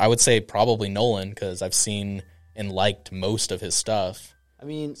 I would say probably Nolan because I've seen and liked most of his stuff. I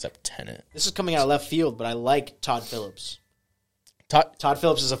mean, except Tenet. This is coming out of left field, but I like Todd Phillips. Todd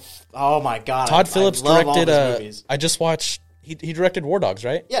Phillips is oh my god. Todd Phillips I love all directed. his movies. I just watched. He directed War Dogs,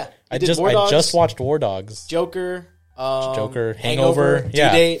 right? Yeah, I just watched War Dogs. Joker, Hangover, Due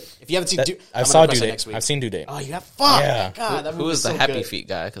yeah. Date. If you haven't seen, I saw Due Date. I've seen Due Date. Oh, you have fuck. Yeah. God, that Who movie is the so Happy good. Feet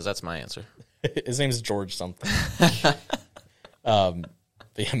guy? Because that's my answer. His name is George something. The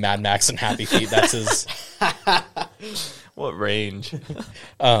Mad Max and Happy Feet. That's his. What range?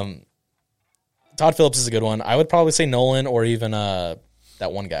 Todd Phillips is a good one. I would probably say Nolan or even that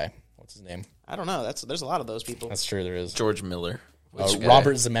one guy. What's his name? I don't know. There's a lot of those people. That's true. There is George Miller.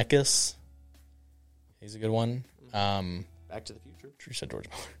 Robert Zemeckis. He's a good one. Back to the Future. You said George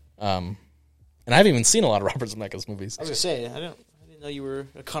Miller. And I haven't even seen a lot of Robert Zemeckis movies. I was gonna say I didn't know you were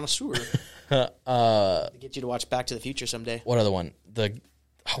a connoisseur. To get you to watch Back to the Future someday. What other one?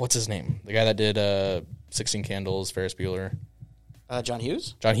 What's his name? The guy that did 16 Candles, Ferris Bueller. John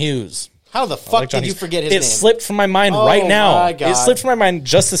Hughes. John Hughes. How the fuck did you forget his name? It slipped from my mind right now. My God. It slipped from my mind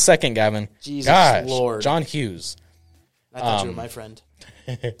just a second, Gavin. Jesus Gosh, Lord. John Hughes. I thought you were my friend.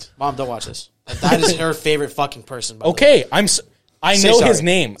 Mom, don't watch this. That is her favorite fucking person. By Okay, the way. I Say know sorry. his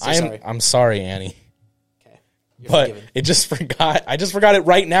name. Say sorry. I'm sorry, Annie. Okay. You're But forgiven. it just forgot. I just forgot it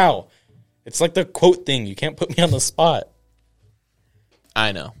right now. It's like the quote thing. You can't put me on the spot.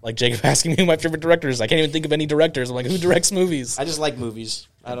 I know. Like Jacob asking me who my favorite director is. I can't even think of any directors. I'm like, who directs movies? I just like movies.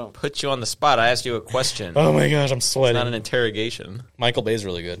 I don't. Put you on the spot. I asked you a question. Oh my gosh, I'm It's sweating. not an interrogation. Michael Bay's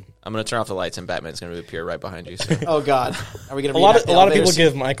really good. I'm going to turn off the lights and Batman's going to appear right behind you. So. Oh God, are we gonna? A lot of people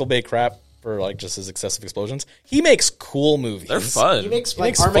give Michael Bay crap for like just his excessive explosions. He makes cool movies. They're fun. He makes He like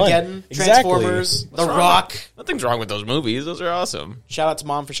makes fun. Armageddon, Exactly. Transformers, The Rock. Nothing's wrong with those movies. Those are awesome. Shout out to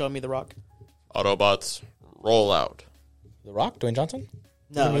Mom for showing me The Rock. Autobots, roll out. The Rock, Dwayne Johnson.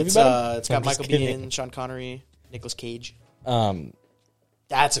 No, movie it's about him? it's got I'm just Michael kidding. Biehn, Sean Connery, Nicolas Cage. That's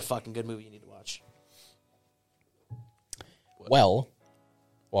That's a fucking good movie you need to watch. well,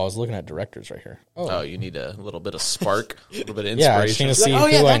 I was looking at directors right here. Oh, you need a little bit of spark, a little bit of Yeah, I just inspiration. need to see Like, oh,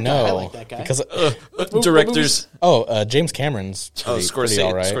 yeah, who I that guy. I know. like that guy. Because Directors. James Cameron's pretty, pretty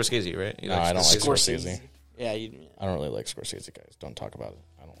all right. Scorsese, right? You No, like I don't like Scorsese? Scorsese. Yeah, I don't really like Scorsese, guys. Don't talk about it.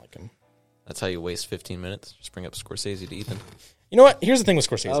 I don't like him. That's how you waste 15 minutes. Just bring up Scorsese to Ethan. You know what? Here's the thing with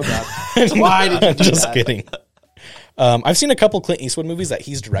Scorsese. Oh God, why did you do Just that? kidding. I've seen a couple Clint Eastwood movies that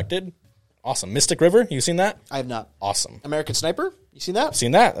he's directed. Awesome. Mystic River. You seen that? I have not. Awesome. American Sniper. You seen that?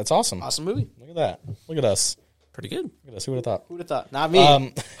 Seen that? That's awesome. Awesome movie. Look at that. Look at us. Pretty good. Look at us. Who would have thought? Who'd have thought? Not me. All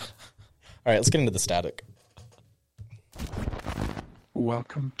right, let's get into the static.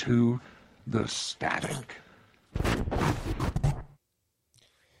 Welcome to the static.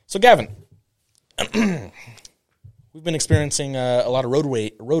 So, Gavin, we've been experiencing a lot of road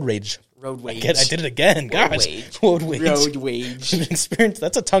rage. Road wage. I did it again. Gosh. wage. Road wage. Road wage. We've been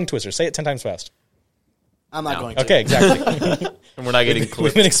that's a tongue twister. Say it 10 times fast. I'm not going to. Okay, exactly. And we're not getting We've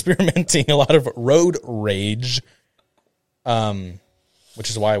clipped. been experimenting a lot of road rage, which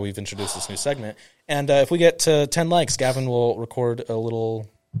is why we've introduced this new segment. And if we get to 10 likes, Gavin will record a little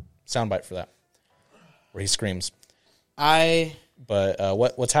soundbite for that, where he screams.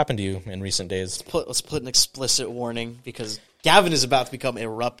 But what's happened to you in recent days? Let's put an explicit warning because Gavin is about to become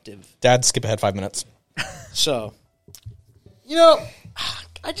eruptive. Dad, skip ahead 5 minutes. So, you know,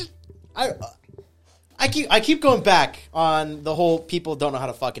 I keep going back on the whole people don't know how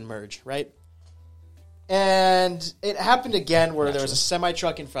to fucking merge, right? And it happened again where there was a semi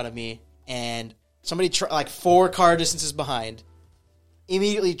truck in front of me, and somebody like 4 car distances behind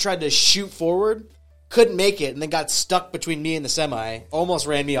immediately tried to shoot forward, couldn't make it, and then got stuck between me and the semi. Almost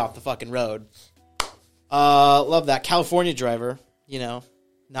ran me off the fucking road. Love that California driver. You know,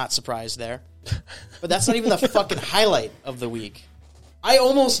 not surprised there. But that's not even the fucking highlight of the week. I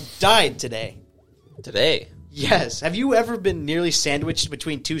almost died today. Today. Yes. Have you ever been nearly sandwiched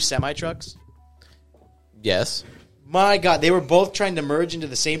between 2 semi-trucks? Yes. My God, they were both trying to merge into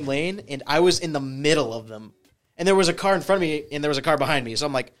the same lane, and I was in the middle of them. And there was a car in front of me, and there was a car behind me. So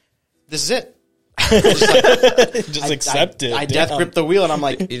I'm like, this is it. Just accept it. I death grip the wheel, and I'm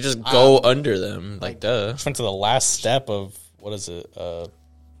like, You just go under them. Like, duh. Just went to the last step of, what is it,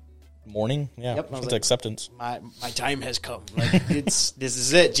 mourning? Yeah, Yep, I was went to like- acceptance. my time has come. Like, this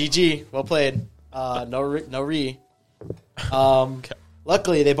is it. GG. Well played. No re.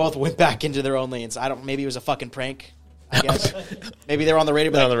 Luckily, they both went back into their own lanes. Maybe it was a fucking prank. I guess maybe they were on the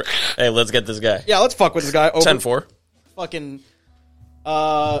radio. But like, Hey, let's get this guy. yeah, let's fuck with this guy. Over. 10-4. fucking.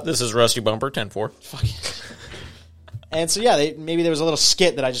 This is Rusty Bumper 10-4. And so yeah, maybe there was a little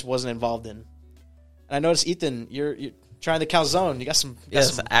skit that I just wasn't involved in. And I noticed, Ethan, you're trying the calzone. You got some.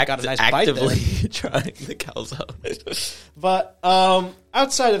 Yes, got a nice bite there. actively trying the calzone. But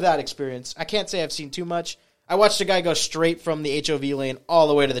outside of that experience, I can't say I've seen too much. I watched a guy go straight from the HOV lane all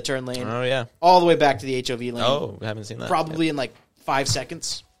the way to the turn lane. Oh yeah. All the way back to the HOV lane. Oh, I haven't seen that. Probably in like 5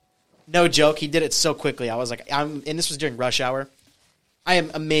 seconds. No joke. He did it so quickly. I was like, and this was during rush hour. I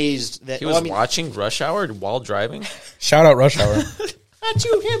am amazed that He was watching Rush Hour while driving. Shout out Rush Hour. Not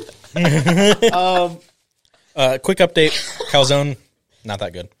you, him. Quick update. Calzone, not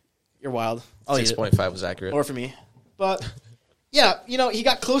that good. You're wild. I'll eat it. 6.5 was accurate. Or for me. But yeah, he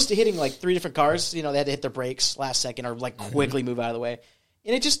got close to hitting like 3 different cars. They had to hit their brakes last second or like quickly move out of the way.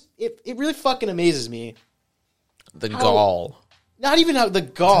 And it really fucking amazes me. The gall. Not even how the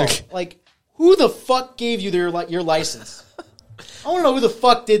gall. Like, who the fuck gave you your license? I want to know who the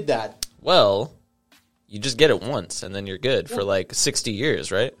fuck did that. Well, you just get it once and then you're good for like 60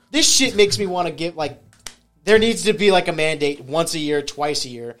 years, right? This shit makes me want to get like, there needs to be like a mandate once a year, twice a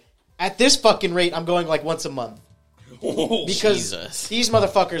year. At this fucking rate, I'm going like once a month. Because Jesus. these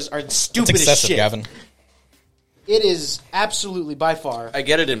motherfuckers are It's stupid as excessive, shit. Gavin. It is absolutely by far. I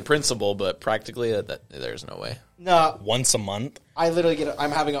get it in principle, but practically, there's no way. No, Once a month. I literally I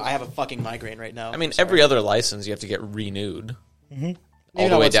have a fucking migraine right now. I mean, every other license you have to get renewed. Maybe All the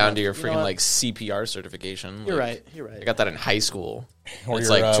not way once a down month. to your You know freaking what? like CPR certification. You're Like, right. You're right. I got that in high school. Or It's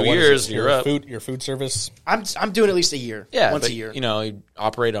your, like 2 what is years, it? you're up. Your food service. I'm doing at least a year. Yeah, once but, a year. You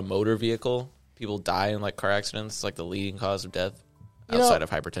operate a motor vehicle. People die in like car accidents. It's like the leading cause of death outside of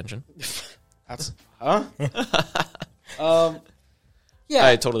hypertension. That's yeah.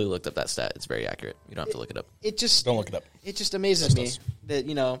 I totally looked up that stat. It's very accurate. You don't have to look it up. It just Don't look it up. it just amazes me us. that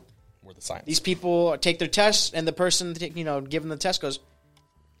We're the science. these people take their tests and the person giving the test goes,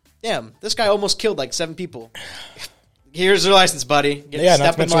 "Damn, this guy almost killed like 7 people. Here's their license, buddy. not to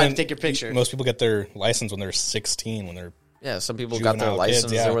Step in mention line, when take your picture." Most people get their license when they're 16, when they're Yeah, some people got their Juvenile license.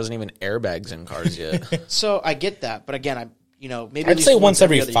 kids, yeah. There wasn't even airbags in cars yet. So I get that, but again, maybe at I'd least say once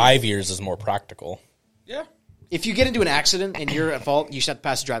every other 5 years is more practical. Yeah. If you get into an accident and you're at fault, you should have to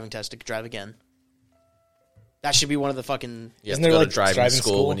pass a driving test to drive again. That should be one of the fucking. You have Isn't to there, go like, to driving driving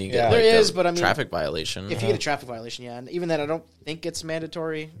school school? when you Yeah. get There like, is, a but I mean, traffic violation. If you get a traffic violation, yeah, and even then, I don't think it's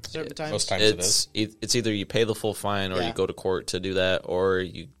mandatory certain times. Most times it is. It's either you pay the full fine or Yeah. you go to court to do that, or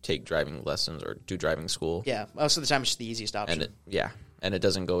you take driving lessons or do driving school. Yeah, most of the time it's just the easiest option. And it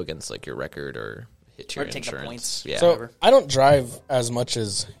doesn't go against like your record or hit your Or take the insurance. points. Yeah. So Whatever. I don't drive as much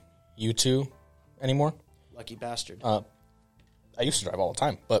as you two anymore. Lucky bastard. I used to drive all the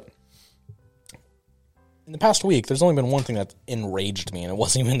time, but in the past week, there's only been one thing that enraged me, and it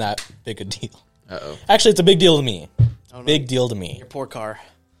wasn't even that big a deal. Uh-oh. Actually, it's a big deal to me. no. Big deal to me. Your poor car.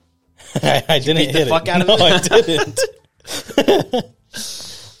 I didn't beat the hit fuck it. out of No, it? I didn't.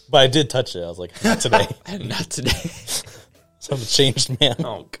 But I did touch it. I was like, not today. Not today. So I'm a changed man.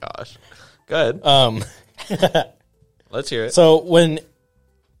 Oh gosh. Go ahead. Let's hear it. So when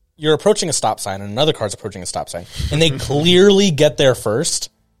you're approaching a stop sign and another car's approaching a stop sign, and they clearly get there first,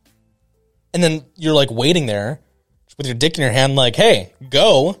 and then you're like waiting there with your dick in your hand, like, hey,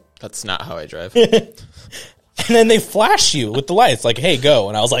 go. That's not how I drive. And then they flash you with the lights, like, hey, go.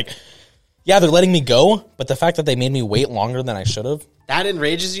 And I was like, yeah, they're letting me go, but the fact that they made me wait longer than I should have, That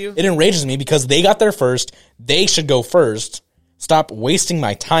enrages you? it enrages me because they got there first. They should go first. Stop wasting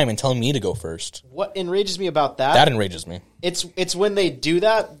my time and telling me to go first. What enrages me about that? That enrages me. It's when they do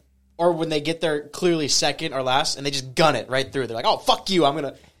that, or when they get there clearly second or last, and they just gun it right through. They're like, "Oh fuck you, I'm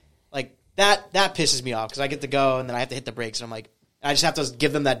gonna," like that. That pisses me off because I get to go and then I have to hit the brakes, and I'm like, I just have to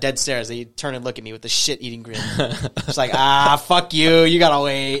give them that dead stare as they turn and look at me with the shit eating grin. It's like, fuck you, you gotta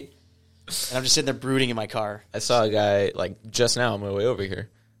wait. And I'm just sitting there brooding in my car. I saw a guy like just now on my way over here.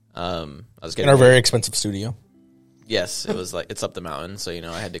 I was In getting our very expensive studio. Yes, it was like it's up the mountain, so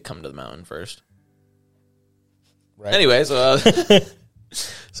I had to come to the mountain first. Right. Anyway, so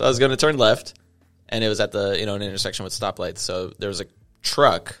so I was going to turn left, and it was at the an intersection with stoplights. So there was a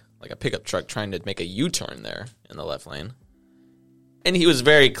truck, like a pickup truck, trying to make a U-turn there in the left lane, and he was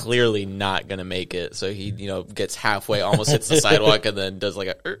very clearly not going to make it. So he gets halfway, almost hits the sidewalk, and then does like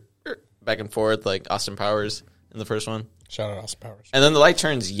a back and forth like Austin Powers in the first one. Shout out Austin Powers. And then the light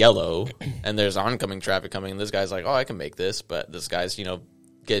turns yellow, and there's oncoming traffic coming, and this guy's like, oh, I can make this. But this guy's,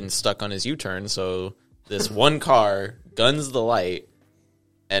 getting stuck on his U-turn, so this one car guns the light,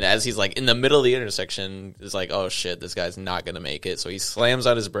 and as he's, like, in the middle of the intersection, is like, oh, shit, this guy's not going to make it. So he slams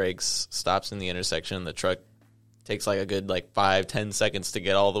on his brakes, stops in the intersection. The truck takes, like, a good, 5-10 seconds to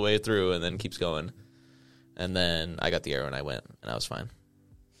get all the way through, and then keeps going. and then I got the arrow and I went, and I was fine.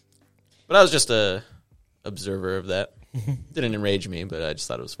 But I was just a observer of that. Didn't enrage me, but I just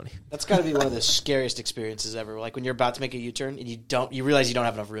thought it was funny. That's got to be one of the scariest experiences ever. Like when you're about to make a U-turn and you realize you don't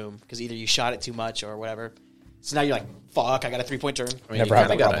have enough room because either you shot it too much or whatever. So now you're like, fuck, I got a 3-point turn. I mean, Never you have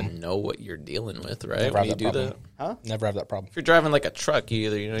kind of that got to problem. know what you're dealing with, right? Never When have you that do problem. that. Never have that problem. If you're driving like a truck, you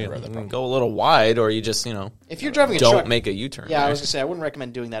either you go a little wide or you just If you're driving a don't truck, make a U-turn. yeah, right? I was gonna say I wouldn't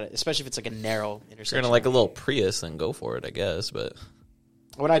recommend doing that, especially if it's like a narrow If intersection. you're gonna like a little Prius, then go for it, I guess. But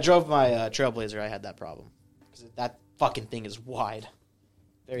When I drove my Trailblazer, I had that problem because that fucking thing is wide,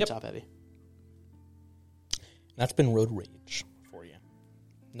 very top heavy. That's been road rage for you,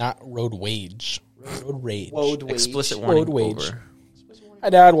 not road wage. Road rage. Road wage. explicit warning Road wage. over. Hi,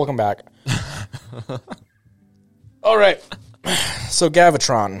 Dad. Welcome back. All right. So,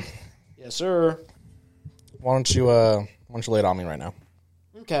 Gavatron, Yes, sir. why don't you lay it on me right now?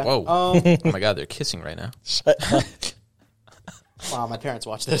 Okay. Whoa! Oh my God, they're kissing right now. Wow, my parents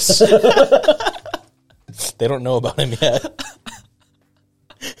watch this. They don't know about him yet.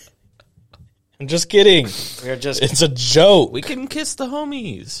 I'm just kidding. We're just It's a joke. We can kiss the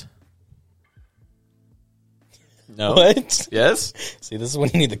homies. No. What? Yes. See, this is when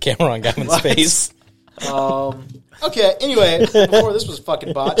you need the camera on Gavin's face. okay. Anyway, before this was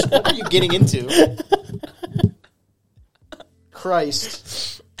fucking botched, what are you getting into?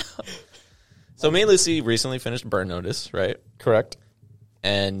 Christ. So me and Lucy recently finished Burn Notice, right? Correct.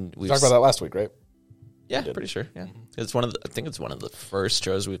 And we We talked about that last week, right? Yeah, pretty sure. Yeah, it's one of the, I think it's one of the first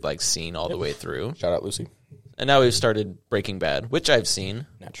shows we've like seen all the way through. Shout out, Lucy. And now we've started Breaking Bad, which I've seen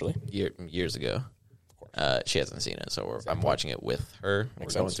Naturally. years ago. She hasn't seen it, so I'm watching it with her. We're going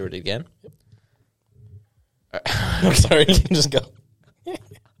sense. through it again. I'm sorry. You can just go.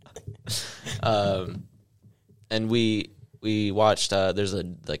 And we watched. There's a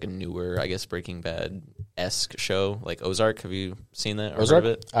newer, I guess, Breaking Bad-esque show like Ozark. Have you seen that or Ozark?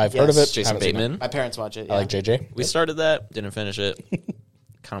 heard of it? I've heard of Yes. it. Jason Haven't seen it. Bateman. My parents watch it. I like JJ. We started that, didn't finish it.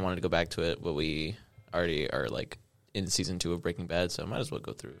 Kind of wanted to go back to it, but we already are like in season 2 of Breaking Bad, so I might as well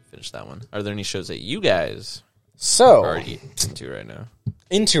go through and finish that one. Are there any shows that you guys So, are already into right now,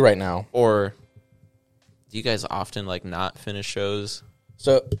 into right now. or do you guys often like not finish shows?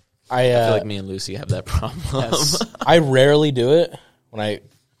 So, I I feel like me and Lucy have that problem. I rarely do it. When I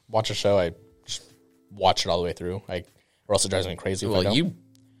watch a show, I just watch it all the way through. Or else it drives me crazy. If I Well, don't. you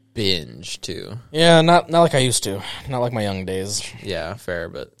binge too. Yeah, not like I used to. Not like my young days. Yeah, fair,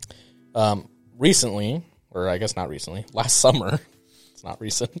 but Recently, or I guess not recently, last summer, it's not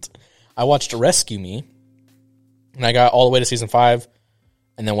recent, I watched Rescue Me, and I got all the way to season 5,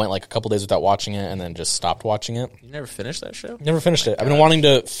 and then went like a couple days without watching it, and then just stopped watching it. you never finished that show? Never finished it. I've been wanting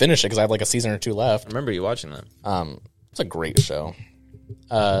to finish it because I have like a season or 2 left. I remember you watching that. It's a great show.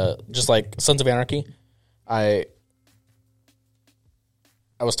 Just like Sons of Anarchy, I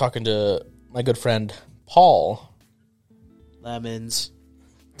was talking to my good friend Paul, Lemons.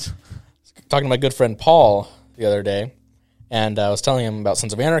 the other day, and I was telling him about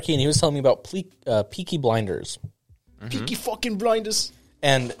Sons of Anarchy, and he was telling me about Peaky Blinders. Peaky fucking blinders.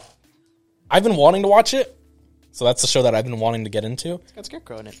 And I've been wanting to watch it, so that's the show that I've been wanting to get into. It's got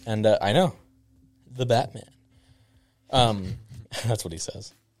Scarecrow in it. And I know, the Batman. That's what he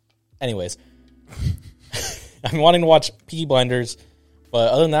says. Anyways, I've been wanting to watch Peaky Blinders,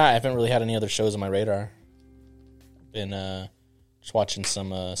 but other than that, I haven't really had any other shows on my radar. Been just watching some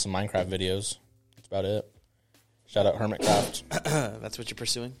Minecraft videos. That's about it. Shout out Hermitcraft. That's what you're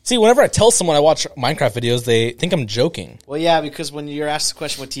pursuing? See, whenever I tell someone I watch Minecraft videos, they think I'm joking. Well, yeah, because when you're asked the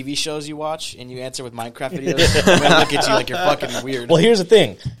question what TV shows you watch and you answer with Minecraft videos, I'm going to look at you like you're fucking weird. Well, here's the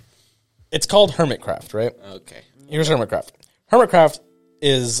thing. It's called Hermitcraft, right? Okay. Here's Hermitcraft. Hermitcraft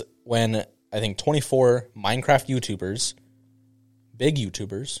is when, I think, 24 Minecraft YouTubers, big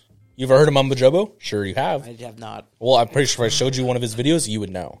YouTubers. You've ever heard of Mumbo Jumbo? Sure you have. I have not. Well, I'm pretty sure if I showed you one of his videos, you would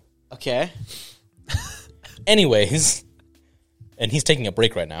know. Okay. Anyways, and he's taking a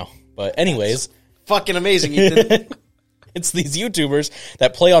break right now. But anyways, Fucking amazing, Ethan. it's these YouTubers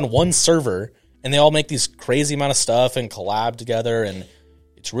that play on one server, and they all make these crazy amount of stuff and collab together, and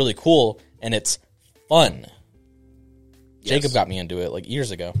it's really cool, and it's fun. Jacob got me into it like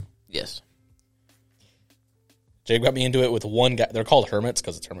years ago. Yes. Jacob got me into it with one guy. They're called hermits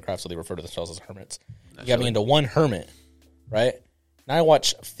because it's Hermitcraft, so they refer to themselves as hermits. He got me into one hermit, right? Now I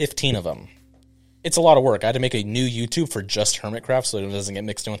watch 15 of them. It's a lot of work. I had to make a new YouTube for just Hermitcraft so it doesn't get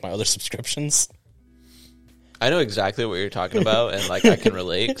mixed in with my other subscriptions. I know exactly what you're talking about, and like I can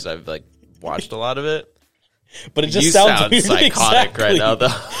relate because I've like watched a lot of it. But it just You sounds sound weird. psychotic right now, though.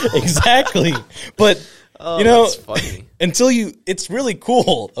 Exactly. But Oh, You know- that's funny. it's really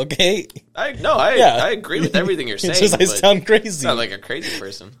cool. Okay, I agree with everything you're saying. it's just I but sound crazy. not like a crazy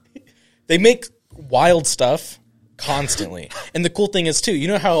person. They make wild stuff constantly, and the cool thing is too. You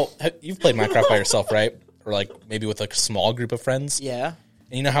know how you've played Minecraft by yourself, right? Or like maybe with a small group of friends. Yeah.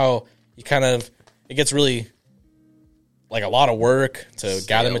 And you know how you it gets really like a lot of work to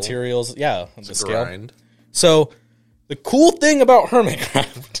gather Scale. materials. Yeah, the scale. Grind. So the cool thing about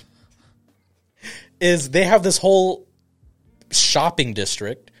Hermitcraft is they have this whole shopping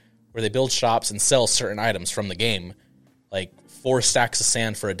district where they build shops and sell certain items from the game, like 4 stacks of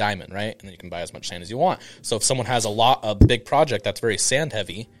sand for a diamond, right? And then you can buy as much sand as you want. So if someone has a big project that's very sand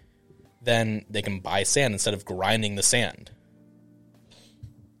heavy, then they can buy sand instead of grinding the sand.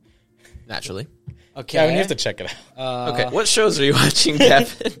 Naturally. Okay. Yeah, you have to check it out. Okay. What shows are you watching,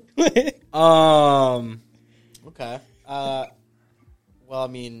 Kevin? Okay. Well, I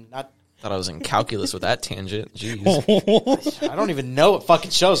mean, not. Thought I was in calculus with that tangent. Jeez. I don't even know what fucking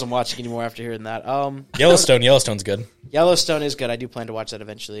shows I'm watching anymore after hearing that. Yellowstone's good. Yellowstone is good. I do plan to watch that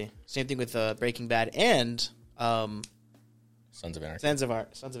eventually. Same thing with Breaking Bad and Sons of Anarchy. Sons of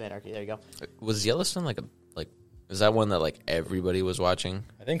Anarchy. There you go. Was Yellowstone like is that one that like everybody was watching?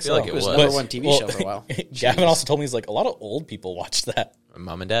 I think feel so. like it was was. the number one TV show for a while. Gavin also told me he's like a lot of old people watched that, My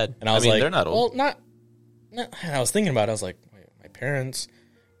mom and dad. and I was mean, like, they're not old. Well, not. And I was thinking about it. I was like, wait, my parents,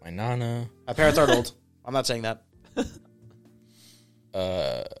 my nana. My parents aren't old. I'm not saying that.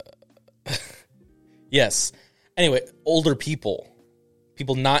 Yes. Anyway, older people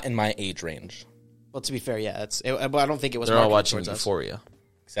not in my age range. Well, to be fair, yeah, but I don't think it was. They're all marketed watching towards us. Euphoria.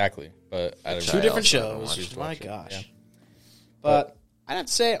 Exactly, but I don't Two know. different also shows. watched My it, gosh. yeah. But I'd have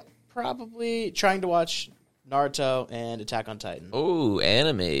to say probably trying to watch Naruto and Attack on Titan. Oh,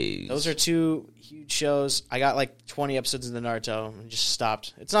 anime. Those are 2 huge shows. I got like 20 episodes in the Naruto and just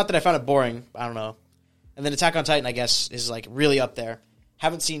stopped. It's not that I found it boring. I don't know. And then Attack on Titan, I guess, is like really up there.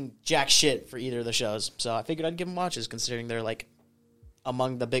 Haven't seen jack shit for either of the shows, so I figured I'd give them watches considering they're like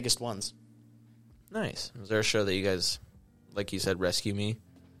among the biggest ones. Nice. Was there a show that you guys, like you said, Rescue Me,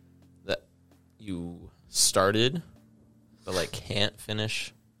 that you started but like can't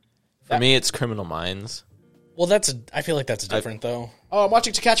finish? For me, it's Criminal Minds. Well, I feel like that's different though. Oh, I'm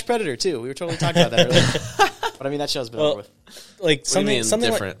watching To Catch a Predator too. We were totally talking about that earlier. But I mean, that show's been over with. Like do you mean something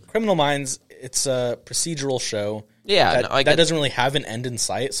different? like Criminal Minds. It's a procedural show. Yeah, that, no, I that get- doesn't really have an end in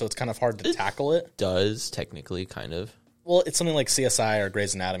sight, so it's kind of hard to tackle it. Does technically kind of. Well, it's something like CSI or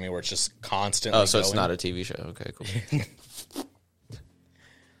Grey's Anatomy where it's just constantly. Oh, so it's going. not a TV show. Okay, cool.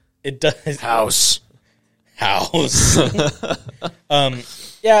 It does. House.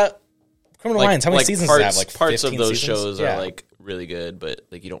 Yeah. Criminal Minds. How many seasons does it have? Like parts of 15 those seasons? shows Yeah. are like really good, but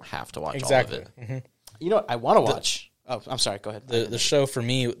like you don't have to watch Exactly. all of it. You know what I want to watch? Oh, I'm sorry. Go ahead. The show for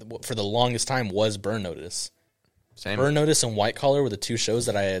me for the longest time was Burn Notice. Same. Burn Notice and White Collar were the 2 shows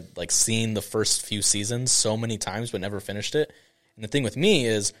that I had like seen the first few seasons so many times but never finished it. And the thing with me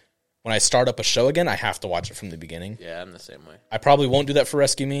is when I start up a show again, I have to watch it from the beginning. Yeah, I'm the same way. I probably won't do that for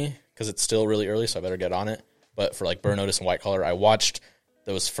Rescue Me because it's still really early, so I better get on it. But for like Burn Notice and White Collar, I watched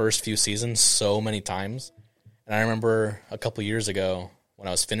those first few seasons so many times. And I remember a couple years ago when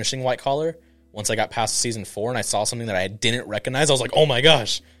I was finishing White Collar, once I got past season 4 and I saw something that I didn't recognize, I was like, oh my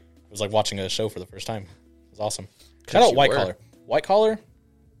gosh. It was like watching a show for the first time. It was awesome. Shout out you White were. Collar. White Collar,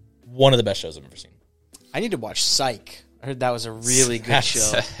 one of the best shows I've ever seen. I need to watch Psych. I heard that was a really good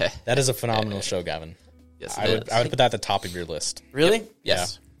show. That is a phenomenal show, Gavin. Yes, I would put that at the top of your list. Really?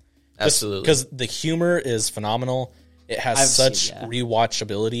 Yes, absolutely. Because the humor is phenomenal. It has I've such seen- yeah.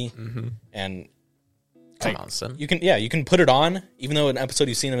 rewatchability, and Come on, son. you can put it on, even though an episode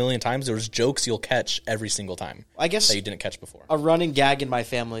you've seen a million times. There's jokes you'll catch every single time I guess that you didn't catch before. a running gag in my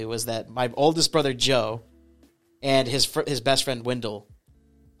family was that my oldest brother Joe and his best friend Wendell,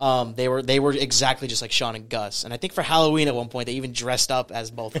 they were exactly just like Sean and Gus. And I think for Halloween at one point they even dressed up as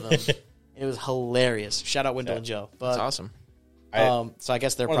both of them. It was hilarious. Shout out Wendell and Joe. But That's awesome. so I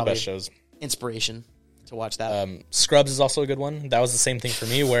guess they're One of the probably best shows. inspiration to watch that. Scrubs is also a good one. That was the same thing for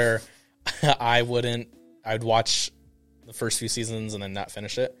me, where I'd watch the first few seasons and then not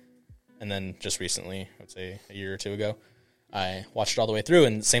finish it, and then just recently, I would say a year or 2 ago, I watched it all the way through,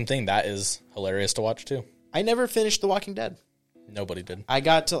 and same thing. That is hilarious to watch too. I never finished The Walking Dead. Nobody did. I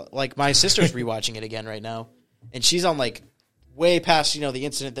got to like my sister's rewatching it again right now, and she's on like way past the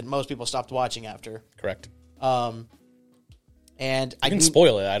incident that most people stopped watching after. Correct. And I can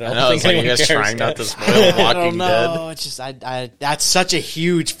spoil it. I don't I know, think it's like you anyone guys cares. trying not to spoil I Walking don't Dead. know. It's just I that's such a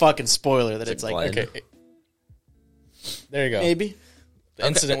huge fucking spoiler that it's like Glenn. Okay. There you go. maybe. The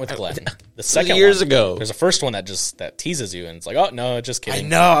incident with Glenn. The was second years one, ago. There's a first one that teases you, and it's like, oh no, just kidding. I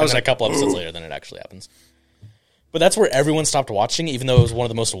know, I And was then like, a couple episodes later, then it actually happens. But that's where everyone stopped watching, even though it was one of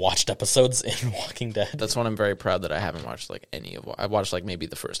the most watched episodes in Walking Dead. That's when I'm very proud that I haven't watched like any of. I watched like maybe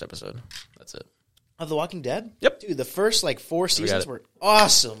the first episode. That's it. Of The Walking Dead? Yep. Dude, the first like 4 seasons it. were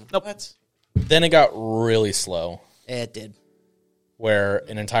awesome. Nope. What? Then it got really slow, It did. where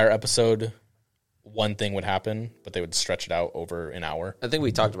an entire episode, one thing would happen, but they would stretch it out over an hour. I think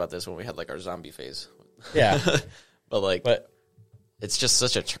we talked about this when we had like our zombie phase. Yeah, But it's just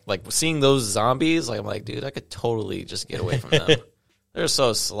such a like seeing those zombies. Like I'm like, dude, I could totally just get away from them. They're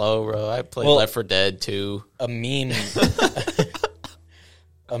so slow, bro. I played Well- Left 4 Dead 2. a meme.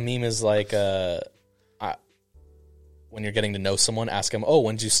 A meme is like when you're getting to know someone, ask them, "Oh,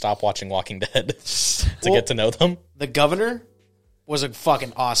 when did you stop watching Walking Dead?" to get to know them. The Governor was a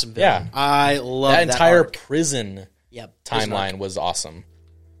fucking awesome villain. Yeah. I love That that entire arc. prison Yep. timeline was awesome.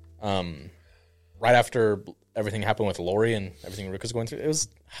 Right after everything happened with Lori and everything Rick was going through, it was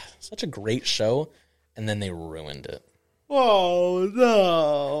such a great show, and then they ruined it. Oh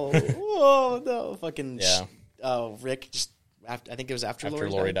no! Oh no! Fucking Yeah. Rick just. I think it was after After Lori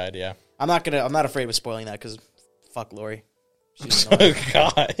Lori died, yeah. I'm not afraid of spoiling that because fuck Lori. She's annoying.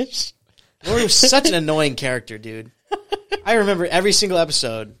 Oh gosh. Lori was such an annoying character, dude. I remember every single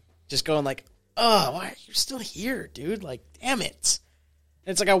episode just going like, "Oh, why are you still here, dude? Like, damn it!"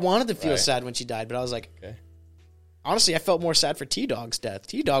 And it's like I wanted to feel Right. sad when she died, but I was like, Okay. honestly, I felt more sad for T-Dog's death.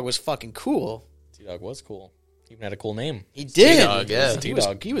 T-Dog was fucking cool. T-Dog was cool. Even had a cool name. He did. T-Dog, yeah.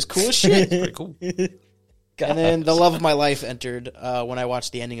 He was cool as shit. Pretty cool. And then the love of my life entered when I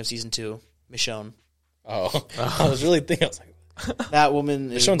watched the ending of season 2, Michonne. Oh, I was really thinking. I was like, That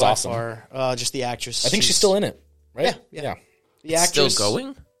woman is Michonne's by awesome. far just the actress. I think she's still in it, right? Yeah. The It's still actress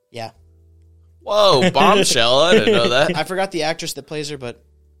going? Yeah, Whoa, bombshell. I didn't know that. I forgot the actress that plays her, but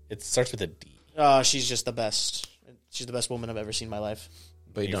It starts with a D. she's just the best. She's the best woman I've ever seen in my life.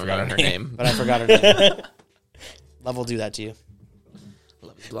 But you You don't forgot remember her her name. name. But I forgot her name. Love will do that to you.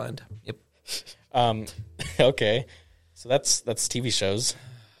 Love is blind. Yep. Okay, so that's TV shows.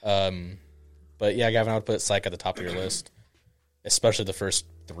 But yeah, Gavin, I would put Psych at the top of your list, especially the first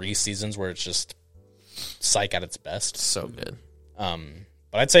 3 seasons where it's just Psych at its best. So good.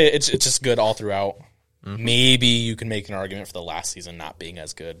 But I'd say it's just good all throughout. Maybe you can make an argument for the last season not being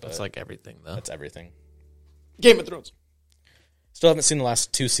as good, but It's like everything, though. that's everything. Game of Thrones. Still haven't seen the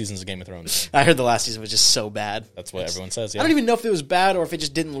last 2 seasons of Game of Thrones. I heard the last season was just so bad. That's what everyone says. I Yeah, don't even know if it was bad or if it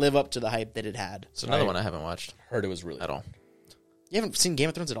just didn't live up to the hype that it had. It's another I- one I haven't watched heard it was really at all. You haven't seen Game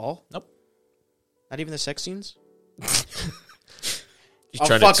of Thrones at all? Nope. Not even the sex scenes? You Oh,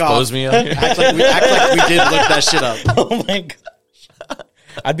 trying to fuck expose off. me on here? act like we did look that shit up. Oh my gosh.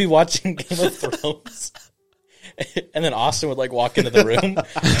 I'd be watching Game of Thrones. And then Austin would like walk into the room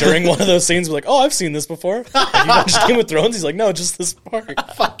during one of those scenes, be like, "Oh, I've seen this before. Have you watched Game of Thrones?" He's like, "No, just this part."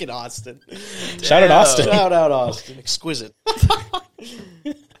 Fucking Austin. Shout out Austin. Shout out Austin. Exquisite.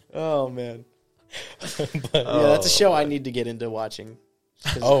 Oh, man. Yeah, that's a show I need to get into watching.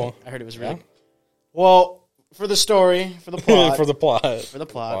 'Cause Oh. I heard it was really Well, for the story, for the plot. For the plot. For the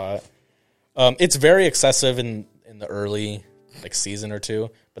plot. It's very excessive in the early like season or 2,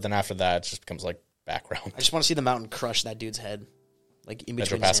 but then after that, it just becomes like background. I just want to see the mountain crush that dude's head. Like in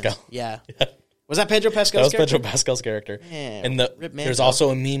Pedro between his hands. Pascal. Yeah. Was that Pedro That Pascal's was character? Pedro Pascal's character. Yeah, And Rip there's Manto. also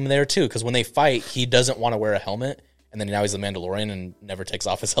a meme there too, because when they fight, he doesn't want to wear a helmet, and then now he's the Mandalorian and never takes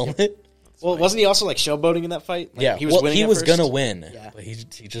off his helmet. Well, wasn't he also like showboating in that fight? Like, Yeah, he was winning. he at was first? gonna win, Yeah. but he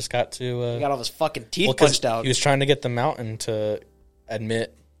just got to He got all his fucking teeth 'cause punched out. He was trying to get the Mountain to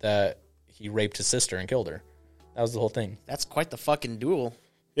admit that he raped his sister and killed her. That was the whole thing. That's quite the fucking duel.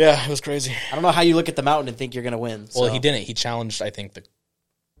 Yeah, it was crazy. I don't know how you look at the mountain and think you're gonna win. Well, so. he didn't. He challenged, I think,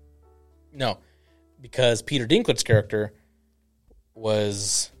 because Peter Dinklage's character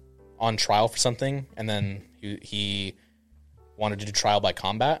was on trial for something, and then he wanted to do trial by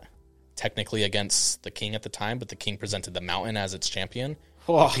combat, technically against the king at the time, but the king presented the Mountain as its champion.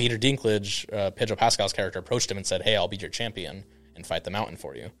 Whoa. Peter Dinklage, Pedro Pascal's character, approached him and said, "Hey, I'll be your champion and fight the Mountain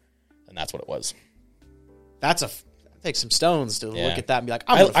for you." And that's what it was. That takes some stones to Yeah. look at that and be like,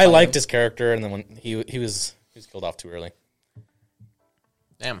 I liked his character, and then when he was killed off too early.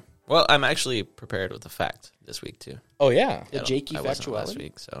 Damn. Well, I'm actually prepared with a fact this week, too. Oh yeah. The Jakey I wasn't last factuality.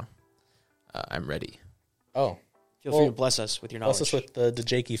 week, so I'm ready. Oh, Feel free to bless us with your knowledge. bless us with the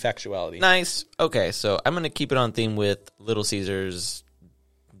Jakey factuality. Nice. Okay, so I'm going to keep it on theme with Little Caesars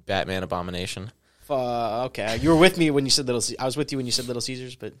Batman Abomination. Okay, you were with me when you said Little. I was with you when you said Little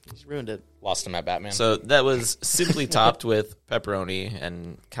Caesars, but you just ruined it. Lost him at Batman. So that was simply topped with pepperoni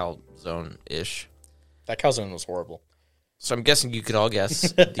and calzone-ish. That calzone was horrible. So I'm guessing you could all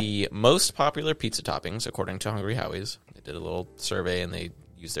guess the most popular pizza toppings according to Hungry Howie's. They did a little survey and they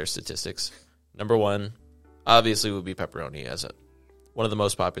used their statistics. Number 1, obviously would be pepperoni as one of the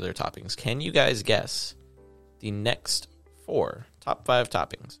most popular toppings. Can you guys guess the next 4 top 5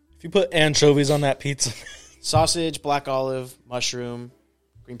 toppings? If you put anchovies on that pizza, Sausage, black olive, mushroom,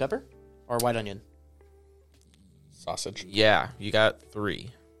 green pepper, or white onion. sausage. Yeah, you got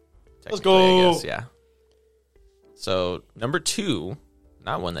 3. Let's Technically, go. I guess, yeah. So number 2,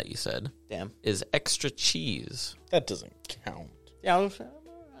 not one that you said, Damn. is extra cheese. That doesn't count. Yeah,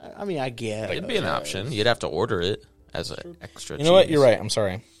 I mean, I get It'd be an option. You'd have to order it as an extra cheese. You know what? You're right. I'm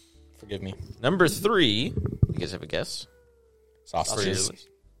sorry. Forgive me. Number 3, you guys have a guess? Sausages. Sausage.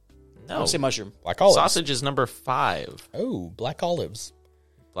 I No. would say mushroom. Black olives. Sausage is number 5. Oh, black olives.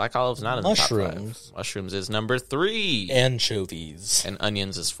 Black olive's not in the top Mushrooms. 5. Mushrooms is number 3. Anchovies. And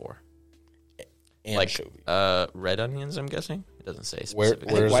onions is 4. Anchovies. Red onions, I'm guessing? It doesn't say Where- specifically. I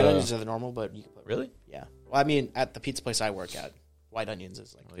think Where's, white uh, onions are the normal, but you can put Really? Yeah. Well, I mean, at the pizza place I work at, white onions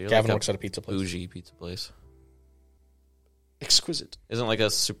is like Well, you're Gavin like works at a pizza place. bougie pizza place. exquisite. Isn't like a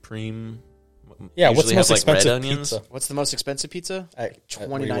supreme... Yeah, what's usually the most have, like, red expensive onions? pizza? What's the most expensive pizza? Where you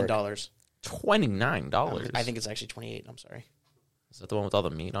 $29. work? $29. I think it's actually 28. I'm sorry. Is that the one with all the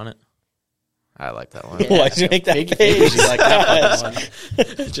meat on it? I like that one. Why'd you make that Big face? figures. You like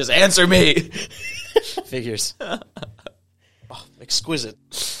that one. Just answer me. Figures. Oh, exquisite.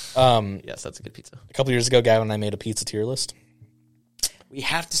 Yes, that's a good pizza. A couple years ago, Gavin and I made a pizza tier list. We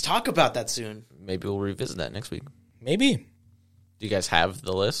have to talk about that soon. Maybe we'll revisit that next week. Maybe. Do you guys have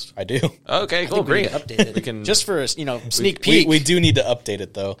the list? I do. Okay, I cool, think we great. need to update it. We can Just for a sneak peek. We do need to update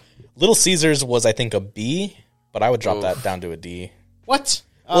it, though. Little Caesars was, I think, a B, but I would drop that down to a D. What?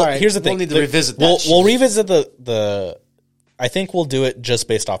 Well, All right. here's the thing. We'll need to revisit that. We'll revisit the. I think we'll do it just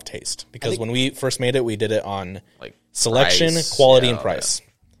based off taste because think- when we first made it, we did it on like selection, price. quality, Yeah, and price.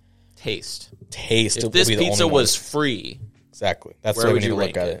 taste. Taste. If will this be the pizza only one. was free, exactly, that's where the way we would need you to look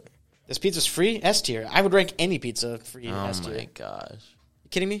rank at it? it. This pizza's free? S tier. I would rank any pizza free in oh S tier. my gosh. You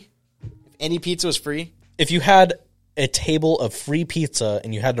kidding me? If any pizza was free? If you had a table of free pizza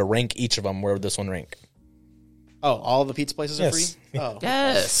and you had to rank each of them, where would this one rank? Oh, all the pizza places are Yes. free? Oh.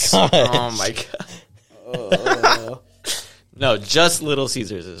 Yes. Gosh. Oh my god. No, just Little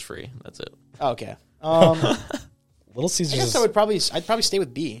Caesars is free. That's it. Okay. Little Caesars. I guess I'd probably stay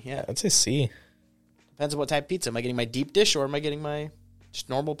with B. Yeah. I'd say C. Depends on what type of pizza. Am I getting my deep dish or am I getting my just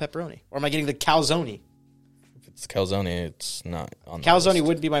normal pepperoni? Or am I getting the calzone? If it's calzone, it's not on the Calzone list.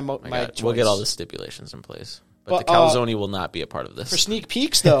 would be my My God. choice. We'll get all the stipulations in place. But Well, the calzone will not be a part of For this. sneak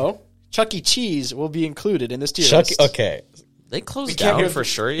peeks, though, Chuck E. Cheese will be included in this tier Chuck. list. Okay. They closed can't down hear- for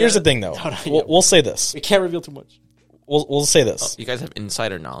sure. Here's the yet? thing, though. No, We'll say this. We can't reveal too much. We'll say this. You guys have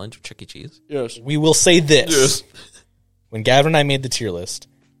insider knowledge of Chuck E. Cheese? Yes. We will say this. When Gavin and I made the tier list,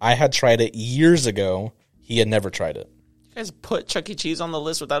 I had tried it years ago. He had never tried it. You guys put Chuck E. Cheese on the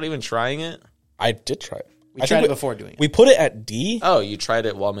list without even trying it? I did try it. We I tried think it before doing it. We put it at D. Oh, you tried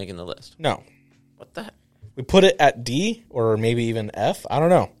it while making the list. No. What the heck? We put it at D or maybe even F. I don't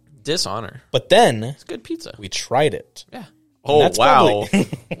know. Dishonor. But then It's good pizza. we tried it. Yeah. Oh, that's wow.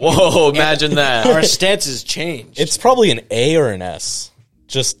 Whoa, imagine that. Our stances changed. It's probably an A or an S.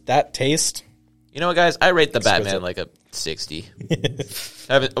 Just that taste. You know what, guys? I rate the Exquisite. Batman like a 60.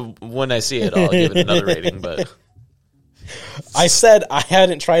 When I see it, I'll give it another rating, but I said I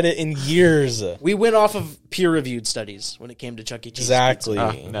hadn't tried it in years. We went off of peer-reviewed studies when it came to Chuck E. Cheese. Exactly.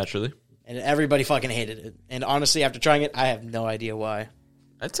 naturally. And everybody fucking hated it. And honestly, after trying it, I have no idea why.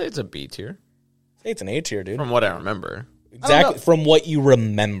 I'd say it's a B tier Say it's an A tier, dude. from what I remember. Exactly. know. From what you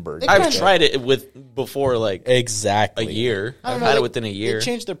remembered. I've tried it before like Exactly. a year. I don't I've know, had it they- within a year. They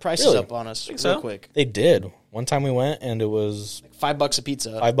changed their prices Really? up on us real so? quick. They did. One time we went and it was $5 a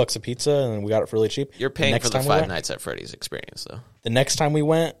pizza. $5 a pizza and we got it for really cheap. You're paying next for the time we Five went- Nights at Freddy's experience, though. The next time we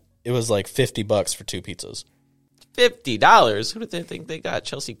went, it was like $50 for 2 pizzas. $50? Who did they think they got?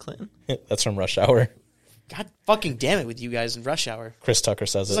 Chelsea Clinton? That's from Rush Hour. God fucking damn it with you guys in Rush Hour. Chris Tucker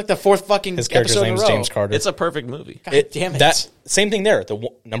says It's it. like the fourth fucking His character's episode in name a is row. James Carter. It's a perfect movie. God damn it. That same thing there.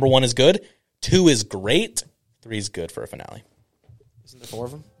 Number 1 is good. 2 is great. 3 is good for a finale. Isn't there 4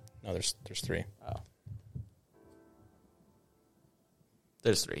 of them? No, there's 3.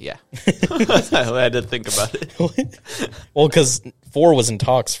 There's 3, yeah. I had to think about it. Well, because 4 was in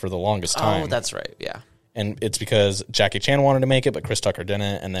talks for the longest time. Oh, that's right, yeah. And it's because Jackie Chan wanted to make it, but Chris Tucker didn't.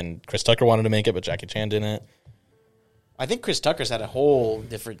 And then Chris Tucker wanted to make it, but Jackie Chan didn't. I think Chris Tucker's had a whole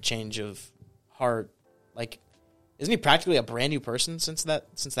different change of heart. Like, isn't he practically a brand new person since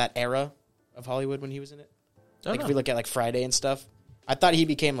that era of Hollywood when he was in it? Don't Like, know. if we look at, like, Friday and stuff. I thought he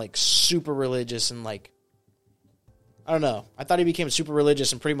became, like, super religious and, like, I don't know. I thought he became super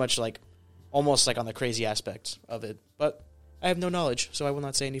religious and pretty much, like, almost, like, on the crazy aspects of it. But I have no knowledge, so I will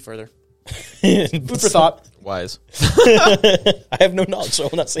not say any further. Food for thought. Wise. I have no knowledge, so I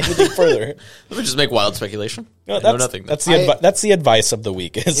will not say anything further. Let me just make wild speculation. No, I that's, know nothing. That's the advice of the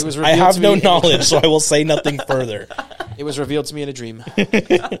week. Is It was I revealed have to no me- knowledge, so I will say nothing further. It was revealed to me in a dream.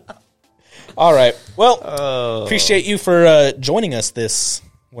 All right. Well, Oh. appreciate you for joining us this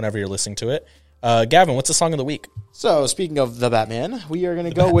whenever you're listening to it. Gavin, what's the song of the week? So, speaking of the Batman, we are going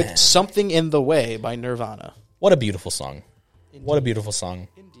to go with Something in the Way by Nirvana. What a beautiful song. What a beautiful song.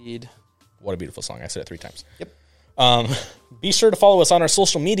 Indeed. What a beautiful song. I said it 3 times. Yep. Be sure to follow us on our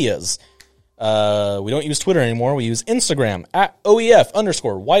social medias. We don't use Twitter anymore. We use Instagram at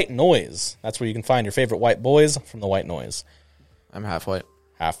OEF_white noise. That's where you can find your favorite white boys from the white noise. I'm half white.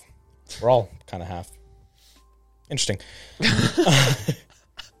 Half. We're all kind of half. Interesting.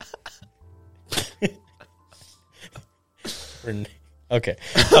 Okay.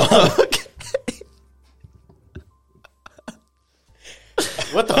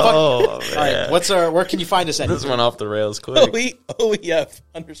 What the fuck? All right, where can you find us at? This went off the rails quick.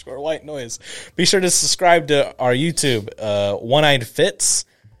 OEF_white noise. Be sure to subscribe to our YouTube, One-Eyed Fits.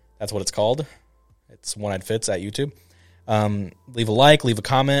 That's what it's called. It's One-Eyed Fits at YouTube. Leave a like, leave a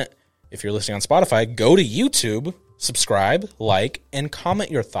comment. If you're listening on Spotify, go to YouTube, subscribe, like, and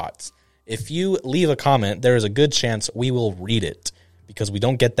comment your thoughts. If you leave a comment, there is a good chance we will read it because we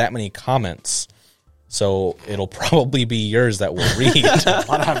don't get that many comments. So it'll probably be yours that we'll read.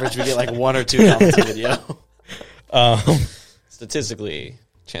 On average, we get like 1 or 2 comments a video. Statistically,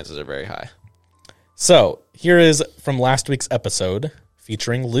 chances are very high. So here is from last week's episode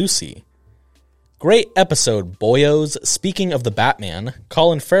featuring Lucy. Great episode, boyos. Speaking of the Batman,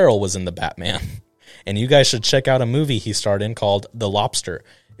 Colin Farrell was in the Batman. And you guys should check out a movie he starred in called The Lobster.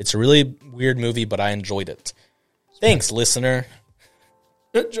 It's a really weird movie, but I enjoyed it. Thanks, listener.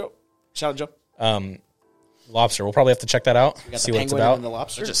 Joe. Shout out, Joe. Lobster. We'll probably have to check that out, We got see the what it's penguin about. and the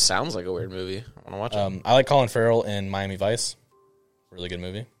lobster. It just sounds like a weird movie. I want to watch it. I like Colin Farrell in Miami Vice. Really good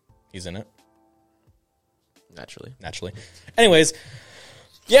movie. He's in it. Naturally. Anyways,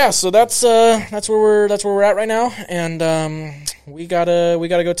 yeah, so that's where we're at right now, and we gotta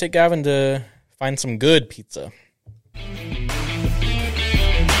go take Gavin to find some good pizza.